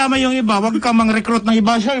 Kung dama yung iba, wag ka mang-recruit ng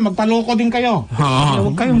iba siya, magpaloko din kayo.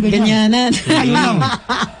 Huwag kayong ganyan. Ganyanan. Ayun lang.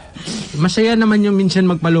 Masaya naman yung minsan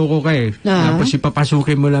magpaloko ka eh. Tapos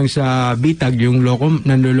ipapasukin mo lang sa bitag yung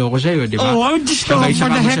nanloloko sa'yo, di ba? Oh, just for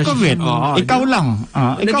the heck of it. Ikaw lang.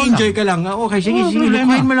 Nag-enjoy ka lang. Okay, sige,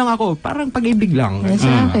 lukuhin mo lang ako. Parang pag-ibig lang.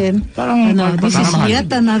 Sa akin, this is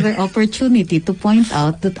yet another opportunity to point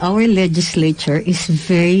out that our legislature is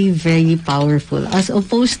very, very powerful as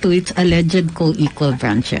opposed to its alleged co-equal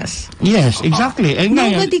branches. Yes, exactly.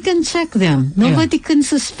 Nobody can check them. Nobody can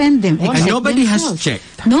suspend them. And nobody has checked.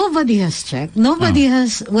 Nobody has checked. Nobody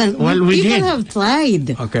has, we people have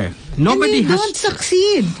tried. Okay. Nobody has. Don't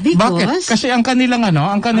succeed. Because? Bakit? Kasi ang kanilang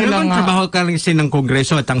trabaho ka kasi ng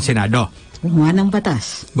Kongreso at ang Senado. Gumawa ng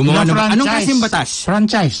batas. Gumawa ng anong klaseng batas?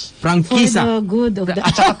 Franchise. Prangkisa. For the good of the...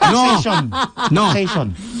 At saka taxation. No.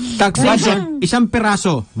 Taxation. Isang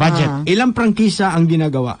piraso. Budget. Ilang prangkisa ang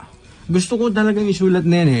ginagawa? Gusto ko talagang isulat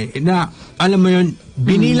na yan na alam mo yun,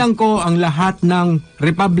 binilang ko ang lahat ng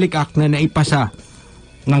Republic Act na naipasa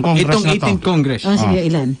ng Congress itong na to. 18th Congress. Sige,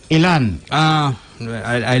 ilan?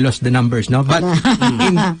 I lost the numbers, no? But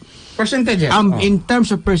in percentage. In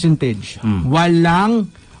terms of percentage,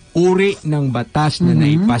 walang uri ng batas na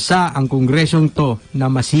naipasa ang Kongresong to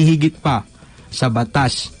na masihigit pa sa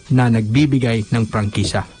batas na nagbibigay ng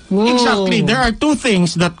prangkisa. Whoa. Exactly. There are two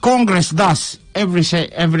things that Congress does every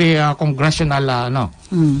congressional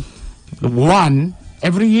one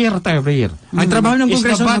every year. Ang trabaho ng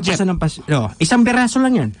Kongreso budget. Isang peraso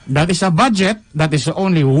lang yan. That is a budget. That is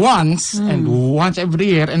only once and once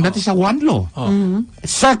every year, and that is a one law.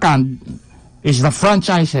 Second is the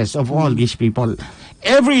franchises of all these people.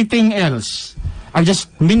 Everything else are just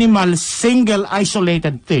minimal, single,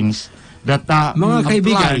 isolated things that mga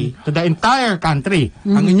kaibigan, apply to the entire country.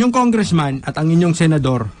 Ang inyong congressman at ang inyong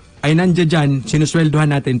senador ay nandiyan dyan,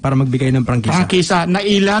 sinusweldohan natin para magbigay ng prangkisa. Prangkisa, na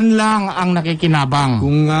ilan lang ang nakikinabang.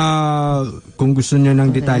 Kung gusto nyo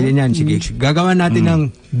ng detalye niyan, sige, gagawa natin ng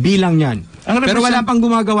bilang niyan. Pero wala pang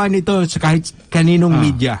gumagawa nito sa kahit kaninong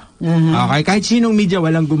media. Kahit sinong media,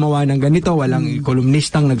 walang gumawa ng ganito, walang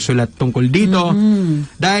kolumnistang nagsulat tungkol dito.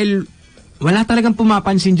 Dahil wala talagang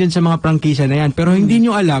pumapansin dyan sa mga prangkisa na yan. Pero hindi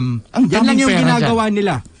nyo alam, yan lang yung ginagawa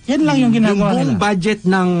nila. Yan lang yung ginagawa nila. Yung buong budget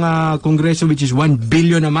ng Kongreso, which is 1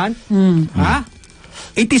 billion naman,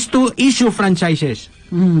 it is to issue franchises.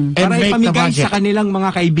 Para ipamigay sa kanilang mga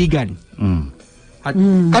kaibigan. At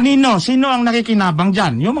kanino? Sino ang nakikinabang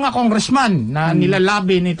dyan? Yung mga congressman na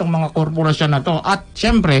nilalabi nitong mga korporasyon na to. At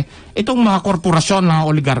syempre, itong mga korporasyon na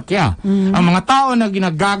oligarkya. Ang mga tao na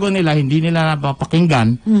ginagago nila, hindi nila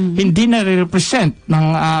napapakinggan, hindi na represent ng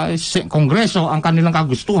kongreso ang kanilang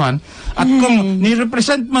kagustuhan. At kung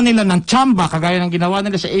nirepresent man nila ng tsamba, kagaya ng ginawa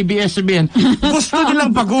nila sa ABS-CBN, gusto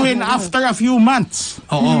nilang baguhin after a few months.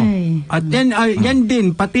 Oo. At yan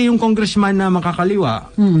din, pati yung congressman na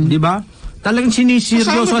makakaliwa, di ba? Talagang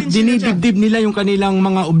siniseryoso at dinidibdib nila yung kanilang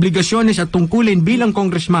mga obligasyones at tungkulin bilang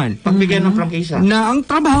congressman. Pagbigay ng prangkisa. Na ang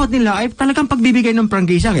trabaho nila ay talagang pagbibigay ng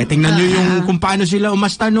prangkisa. Kaya tingnan nyo yung kung paano sila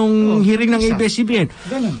umasta nung hearing ng ABS-CBN.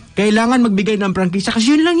 Kailangan magbigay ng prangkisa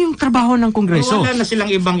kasi yun lang yung trabaho ng Kongreso. Wala na silang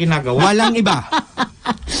ibang ginagawa. Walang iba.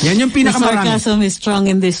 Yan yung pinakamarami. The sarcasm is strong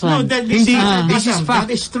in this one. This is fact.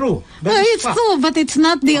 That is true. It's true, but it's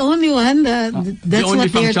not the only one. That's what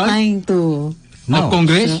they're trying to... Of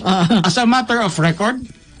Congress? As a matter of record,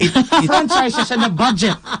 franchises and the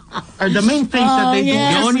budget are the main things that they do.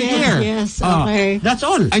 Yes, The only year. Yes, okay. That's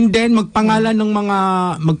all. And then magpangalan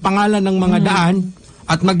ng mga daan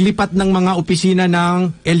at maglipat ng mga opisina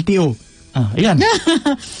ng LTO. Ayan.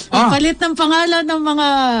 Palit ng pangalan ng mga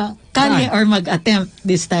kalye or mag-attempt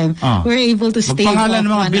this time. We're able to stay magpangalan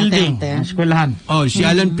ng mga building, eskwelahan. Si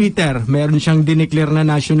Alan Peter, meron siyang dineclare na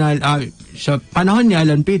national sa panahon ni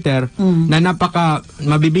Alan Peter na napaka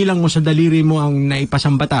mabibilang mo sa daliri mo ang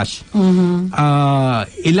naipasang batas.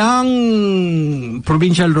 Ilang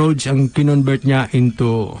provincial roads ang kinonvert niya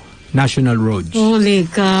into national roads. Holy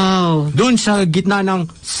cow. Doon sa gitna ng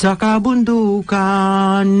sa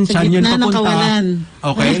kabundukan, saan yun papunta? Kawalan.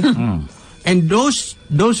 Okay? And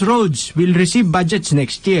those roads will receive budgets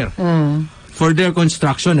next year for their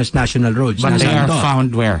construction as national roads. But they are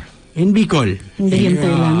found where? In Bicol. In the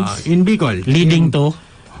hinterlands. In Bicol. Leading to?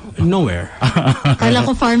 Nowhere. Kala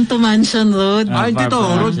ko farm to mansion road.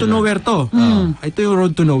 Ito, road to nowhere to. Ito yung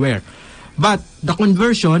road to nowhere. But the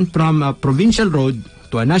conversion from a provincial road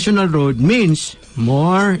to a national road means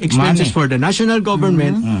more expenses Money. for the national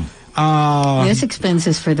government. Less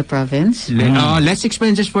expenses for the province. Less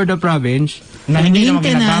expenses for the province. Na hindi naman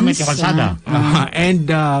ginagamit Maintenance, yung kalsada. And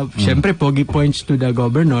syempre, pogi points to the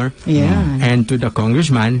governor and to the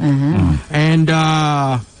congressman. And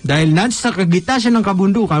dahil nasa kagitasan ng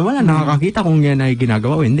kabundukan, wala nakakakita kung yan ay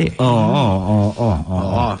ginagawa o hindi. Oo.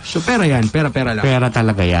 So pera yan, pera lang. Pera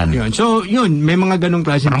talaga yan. Yun. So yun, may mga ganong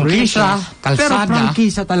klase ng Prangkisa, proyekto. kalsada. Pero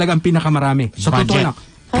prangkisa talaga ang pinakamarami. So totoo Budget. lang.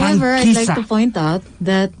 However, I'd like Prangkisa. to point out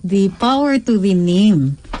that the power to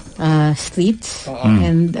rename streets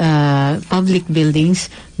and public buildings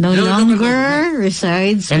no longer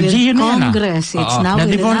resides with LGU na yan, Congress. It's now with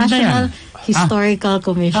the Na-devolve na National yan. Historical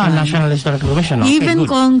Commission. National Historical Commission. Okay, Even good.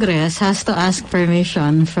 Congress has to ask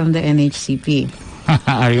permission from the NHCP.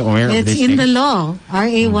 Are you aware of It's this in the thing? law, RA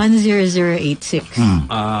 10086,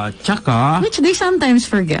 Tsaka, which they sometimes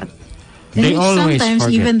forget. And They which always sometimes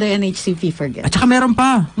forget. even the NHCP forget. at saka meron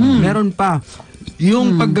pa.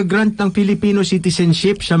 Yung paggagrant ng Filipino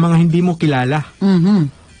citizenship sa mga hindi mo kilala.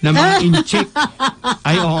 Na mga in-check.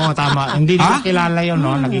 Ay, oo, tama. Hindi nila kilala yun,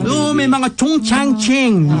 no? Naging May mga chung chang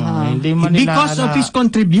ching. Hindi mo nila Because of his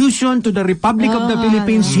contribution to the Republic of the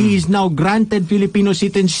Philippines, he is now granted Filipino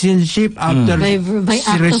citizenship after By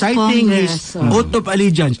act of reciting Congress. his oath of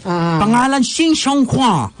allegiance. Pangalan Xing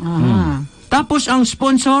Xionghua. Tapos ang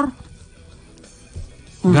sponsor,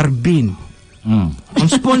 Garbin. Ang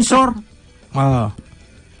sponsor,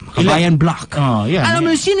 Tambayan Black. yan.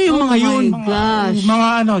 Alam mo, sino yung mga yun? Gosh. Mga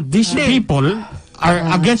these people are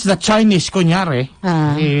against the Chinese, kunyari.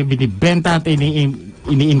 Binibenta at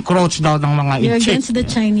ini-encroach daw ng mga You're in-check. against the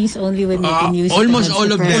Chinese only when you can use it almost against all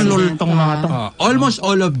the of them. president. Itong mga to. Almost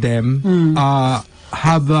all of them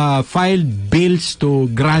have filed bills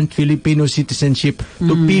to grant Filipino citizenship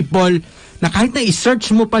to people na kahit na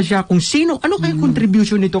i-search mo pa siya kung sino, ano kaya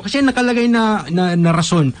contribution nito? Kasi nakalagay na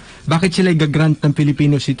rason bakit sila i-grant ng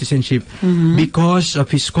Filipino citizenship. Because of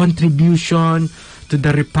his contribution to the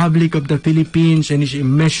Republic of the Philippines and his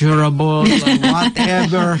immeasurable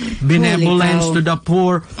whatever benevolence to the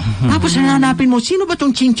poor. Tapos hanapin mo, sino ba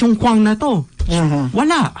tong Ching Chong Kwang na to?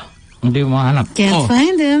 Wala. Hindi mo mahanap. Can't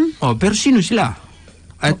find him. Pero sino sila?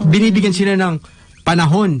 At binibigyan sila ng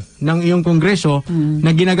panahon ng iyong kongreso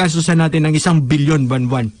na ginagastusan natin ng 1 bilyon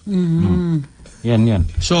buwan-buwan. Yan.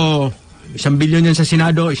 So, 1 bilyon yan sa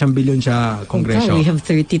Senado, 1 bilyon sa kongreso. We have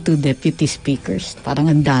 32 deputy speakers.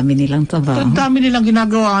 Parang ang dami nilang trabaho. Ang dami nilang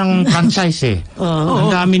ginagawa ang franchise eh.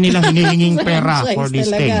 Ang dami nilang hinihinging pera for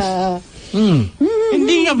these things.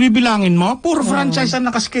 Hindi nga bibilangin mo, puro franchise ang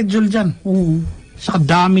nakaschedule dyan. Sa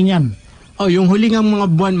dami niyan. Yung huling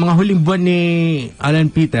buwan ni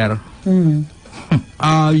Alan Peter,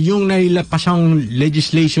 yung nailapasang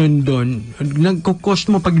legislation doon, nagko-cost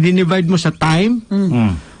mo pag dinivide mo sa time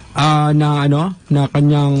na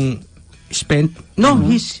kanyang spent. No,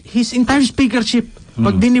 his entire speakership.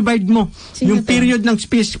 Pag dinivide mo yung period ng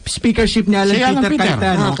speakership ni Alan Peter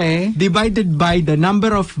Cayetano, divided by the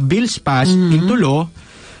number of bills passed into law,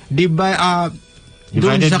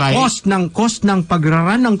 doon sa cost ng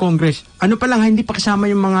pagraran ng Congress. Ano pa lang, hindi pa kasama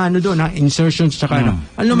yung mga insertions tsaka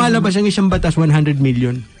Ang lumalabas ang isang batas, 100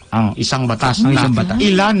 million. Ang isang batas. Ang isang batas.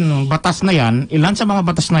 Ilan sa mga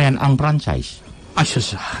batas na yan ang franchise?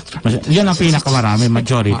 Yan ang pinakamarami,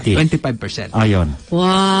 majority. 25%. Ayun.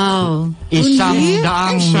 Wow. 100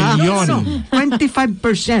 milyon.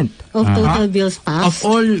 25% Of total bills passed.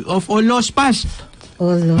 of all laws passed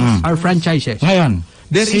are franchises. Ngayon,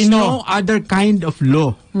 There is no other kind of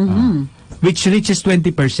law which reaches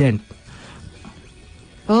 20%.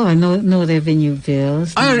 No revenue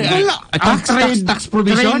bills. Tax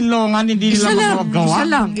provision? Train law nga, hindi nila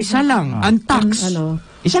magagawa. Isa lang. Ang tax.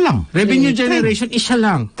 Isa lang. Revenue generation, isa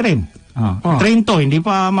lang. Train. Train to, hindi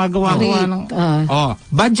pa magawa-gawa ng...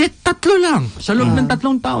 Budget, 3 lang. Sa loob ng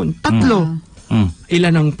 3 taon. 3.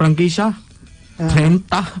 Ilan ang prangkisa? 30,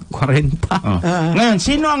 40. Ngayon,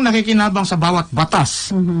 sino ang nakikinabang sa bawat batas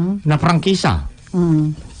na prangkisa?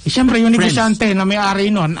 Siyempre, yung negosyante na may-ari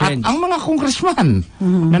nun at ang mga congressman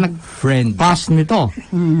na nag-pass nito.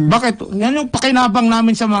 Bakit? Yan yung pakinabang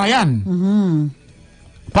namin sa mga yan.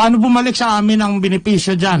 Paano bumalik sa amin ang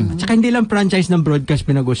benepisyo dyan? Tsaka hindi lang franchise ng broadcast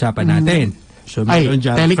pinag-usapan natin. So, meron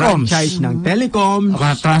dyan telecoms. Franchise ng telecoms.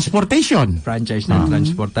 Transportation. Franchise ng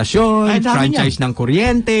transportasyon. Franchise ng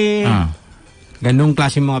kuryente. Ganong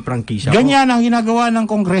klaseng mga prangkisa. Ganyan ang ginagawa ng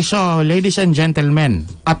Kongreso, ladies and gentlemen.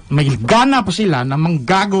 At may gana pa sila na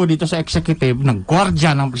manggago dito sa executive ng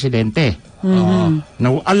gwardya ng presidente.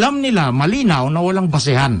 Alam nila, malinaw na walang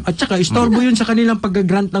basehan. At saka, istorbo yun sa kanilang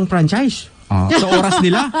pag-grant ng franchise. Sa oras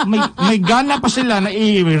nila. May gana pa sila na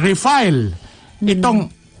i-refile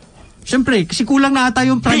itong Siyempre, kasi kulang na ata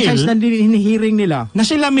yung franchise na hinihiring nila. na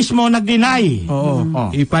sila mismo nag-deny.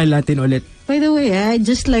 I-file natin ulit. By the way, I'd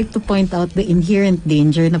just like to point out the inherent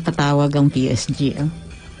danger na patawag ang PSG.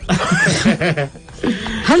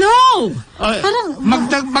 Hello! Parang,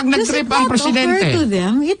 Pag nag-trip ang presidente.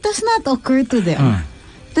 It does not occur to them.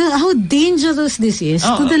 How dangerous this is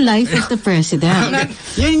to the life of the president.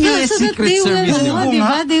 Yung US Secret Service,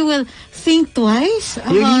 they will think twice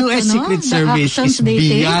about yung US Secret Service is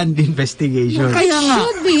beyond investigation. Kaya nga.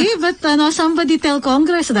 Should be, but somebody tell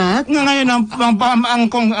Congress that. Ngayon,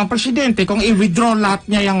 ang presidente, kung i-withdraw lahat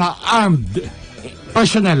niya yung armed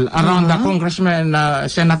personnel around the congressmen,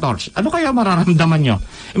 senators, ano kaya mararamdaman nyo?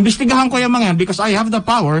 Imbestigahan ko yung mga yan because I have the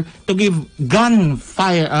power to give gun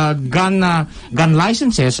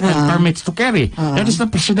licenses and permits to carry. That is the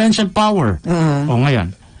presidential power. O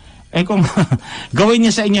ngayon, kung gawin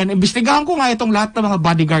niya sa inyo, imbestigahan ko nga itong lahat ng mga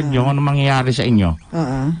bodyguard nyo, ano mangyayari sa inyo.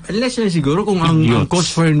 Unless siguro kung ang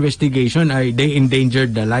cause for investigation ay they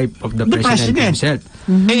endangered the life of the president himself.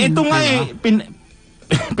 Ito nga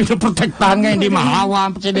pinoprotektahan nga, hindi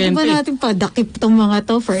mahawa ang presidente. Hindi ba natin padakip itong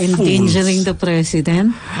mga to for endangering the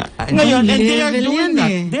president? Ngayon, and they are doing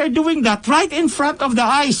that. They are doing that right in front of the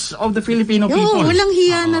eyes of the Filipino people. Walang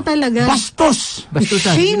hiya na talaga. Bastusan.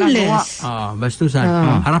 Shameless. Bastusan.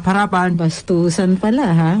 Harap-harapan. Bastusan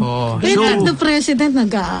pala, ha? So, the president,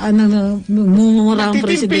 mumura ang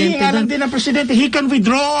presidente. Alam din ang presidente, he can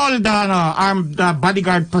withdraw all the armed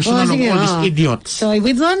bodyguard personnel of all these idiots. So,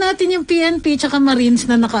 withdraw natin yung PNP tsaka Marines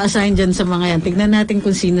na naka-assign dyan sa mga yan. Tignan natin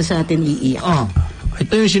kung sino sa atin iiyak.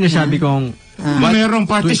 Ito yung sinasabi kong mayroong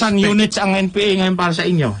partisan units ang NPA ngayon para sa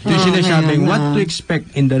inyo. Ito yung sinasabing what to expect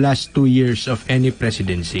in the last 2 years of any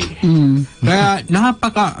presidency. Kaya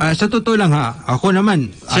sa totoo lang ako naman,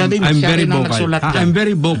 I'm very vocal. I'm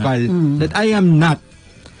very vocal that I am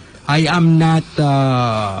not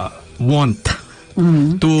want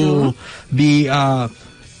to be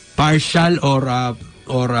partial or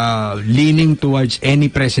leaning towards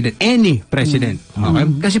any president. Okay?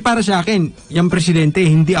 Kasi para sa akin, yung presidente,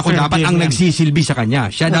 hindi ako dapat ang nagsisilbi sa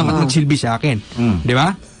kanya. Siya dapat magsilbi sa akin. Di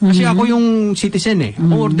ba? Kasi ako yung citizen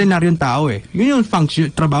ordinaryong tao Yun yung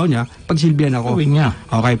function, trabaho niya, pagsilbihan ako.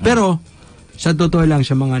 Okay, pero sa totoo lang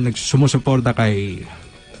sa mga sumusuporta kay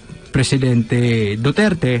Presidente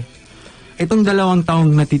Duterte, itong 2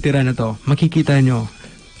 taong natitira na to, makikita nyo,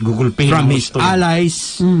 Google Pay from his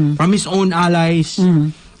allies, from his own allies,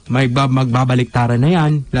 may magbabaliktaran na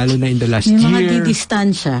yan, lalo na in the last year. May mga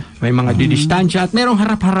didistansya. May mga didistansya at merong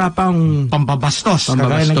harap-harapang pambabastos.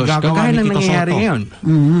 Kagaya ng nangyayari ngayon.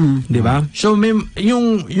 Di ba? So,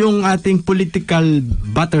 yung ating political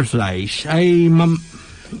butterflies ay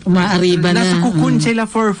umaariba na. Nasa kukun sila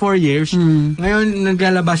for 4 years. Ngayon,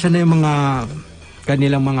 naglalabasan na yung mga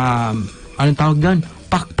kanilang mga, anong tawag doon?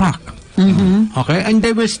 Pakpak. Okay, and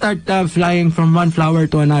they will start flying from one flower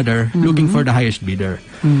to another, looking for the highest bidder.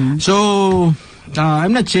 So,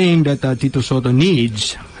 I'm not saying that Tito Soto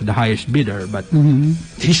needs the highest bidder, but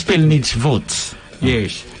he still needs votes.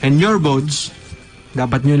 Yes, and your votes,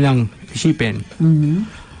 dapat nyo lang isipin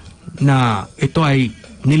na ito ay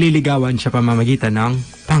nililigawan sa pamamagitan ng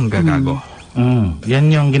panggagago.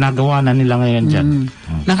 Yan yung ginagawa na nila ngayon dyan.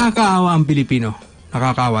 Nakakaawa ang Pilipino.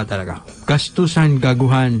 Nakakaawa talaga. Gastusan,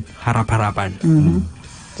 gaguhan, harap-harapan.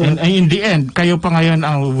 And in the end, kayo pa ngayon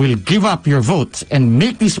ang will give up your votes and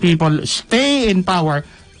make these people stay in power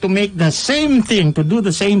to make the same thing, to do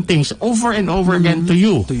the same things over and over again to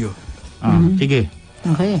you. Sige.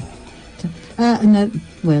 Okay.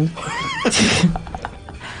 Well.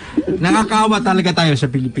 Nakakaawa talaga tayo sa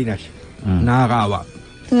Pilipinas. Nakakaawa.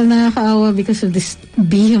 Nakakaawa because of this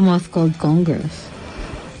behemoth called Congress.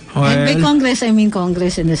 And by Congress, I mean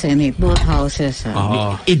Congress and the Senate, both houses.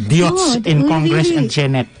 Idiots in Congress and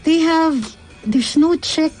Senate. There's no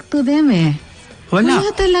check to them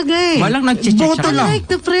Wala talaga Walang nag-check. Boto lang. Unlike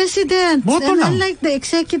the president. Boto lang. Unlike the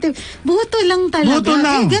executive. Boto lang talaga. Boto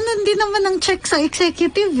lang. Ganun din naman ang check sa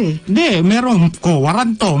executive Hindi, merong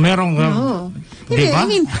waranto, merong... Diba? I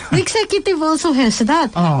mean, the executive also has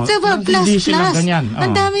that. Diba? Plus.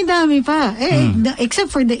 Ang dami-dami pa.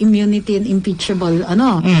 Except for the immunity and impeachable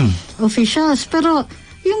officials. Pero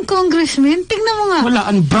yung congressman, tingnan mo nga. Wala,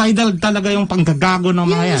 unbridled talaga yung panggagago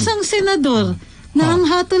ng mga yan. Yung isang senador na ang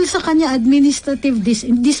hatol sa kanya administrative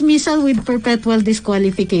dismissal with perpetual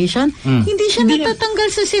disqualification, hindi siya natatanggal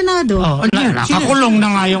sa Senado. Nakakulong na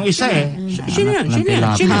nga yung isa Sino yan?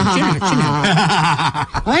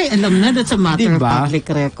 Ay, alam na, that's a matter of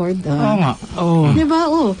public record. Oo nga. Diba?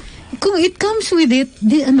 kung it comes with it,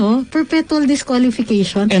 perpetual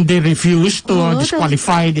disqualification. And they refuse to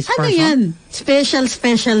disqualify this ano person. yan?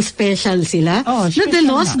 Special sila? The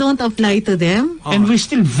laws don't apply to them? And we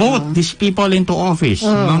still vote these people into office.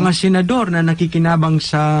 Mga senador na nakikinabang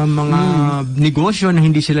sa mga negosyo na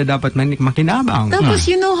hindi sila dapat makinabang. Tapos,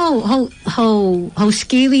 you know how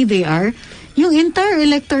scary they are? Yung entire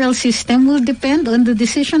electoral system will depend on the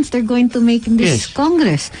decisions they're going to make in this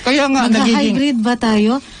Congress. Kaya nga, hybrid ba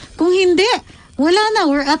tayo? Kung hindi, wala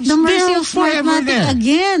na. We're at the mercy of Smartmatic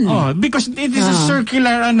again. Because it is a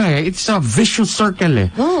circular, it's a vicious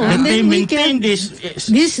circle. And they then maintain this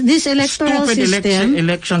electoral stupid system,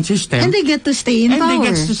 election system. And they get to stay in power. And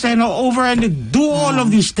they get to say over and they do all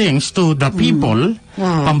of these things to the people.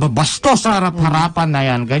 Pambabasto sa harap-harapan na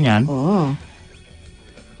yan, ganyan.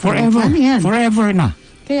 Forever na.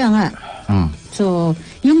 Kaya nga. So,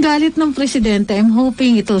 yung galit ng presidente, I'm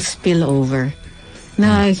hoping it'll spill over.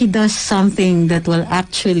 Na he does something that will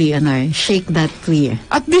actually shake that tree.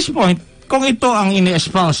 At this point, kung ito ang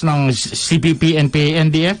ini-espouse ng CPP, NPA,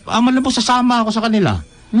 NDF, malamang sasama ako sa kanila.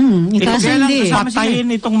 Kasi hindi. Patayin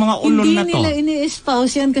itong mga ulol na to. Hindi nila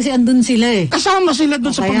ini-espouse yan kasi andun sila Kasama sila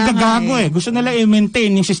doon sa paggagago Gusto nila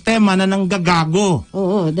i-maintain yung sistema na nanggagago.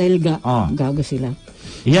 Oo, dahil gago sila.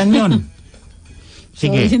 Yan yun.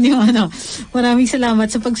 Sige. So, maraming salamat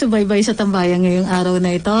sa pagsubaybay sa Tambayan ngayong araw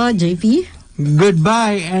na ito, JP.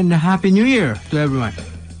 Goodbye and Happy New Year to everyone.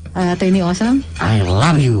 Attorney Awesome? I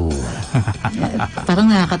love you.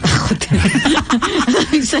 Parang nakakatakot.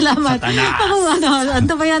 Maraming salamat. Ang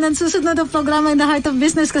Tambayan ang susunod na programa in the Heart of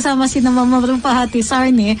Business kasama si Ma'am Rupahati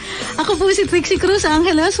Sarni. Ako po si Trixie Cruz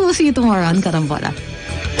Angeles. We'll see you tomorrow on Karambola.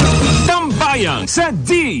 Tambayan sa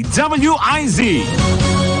DWIZ.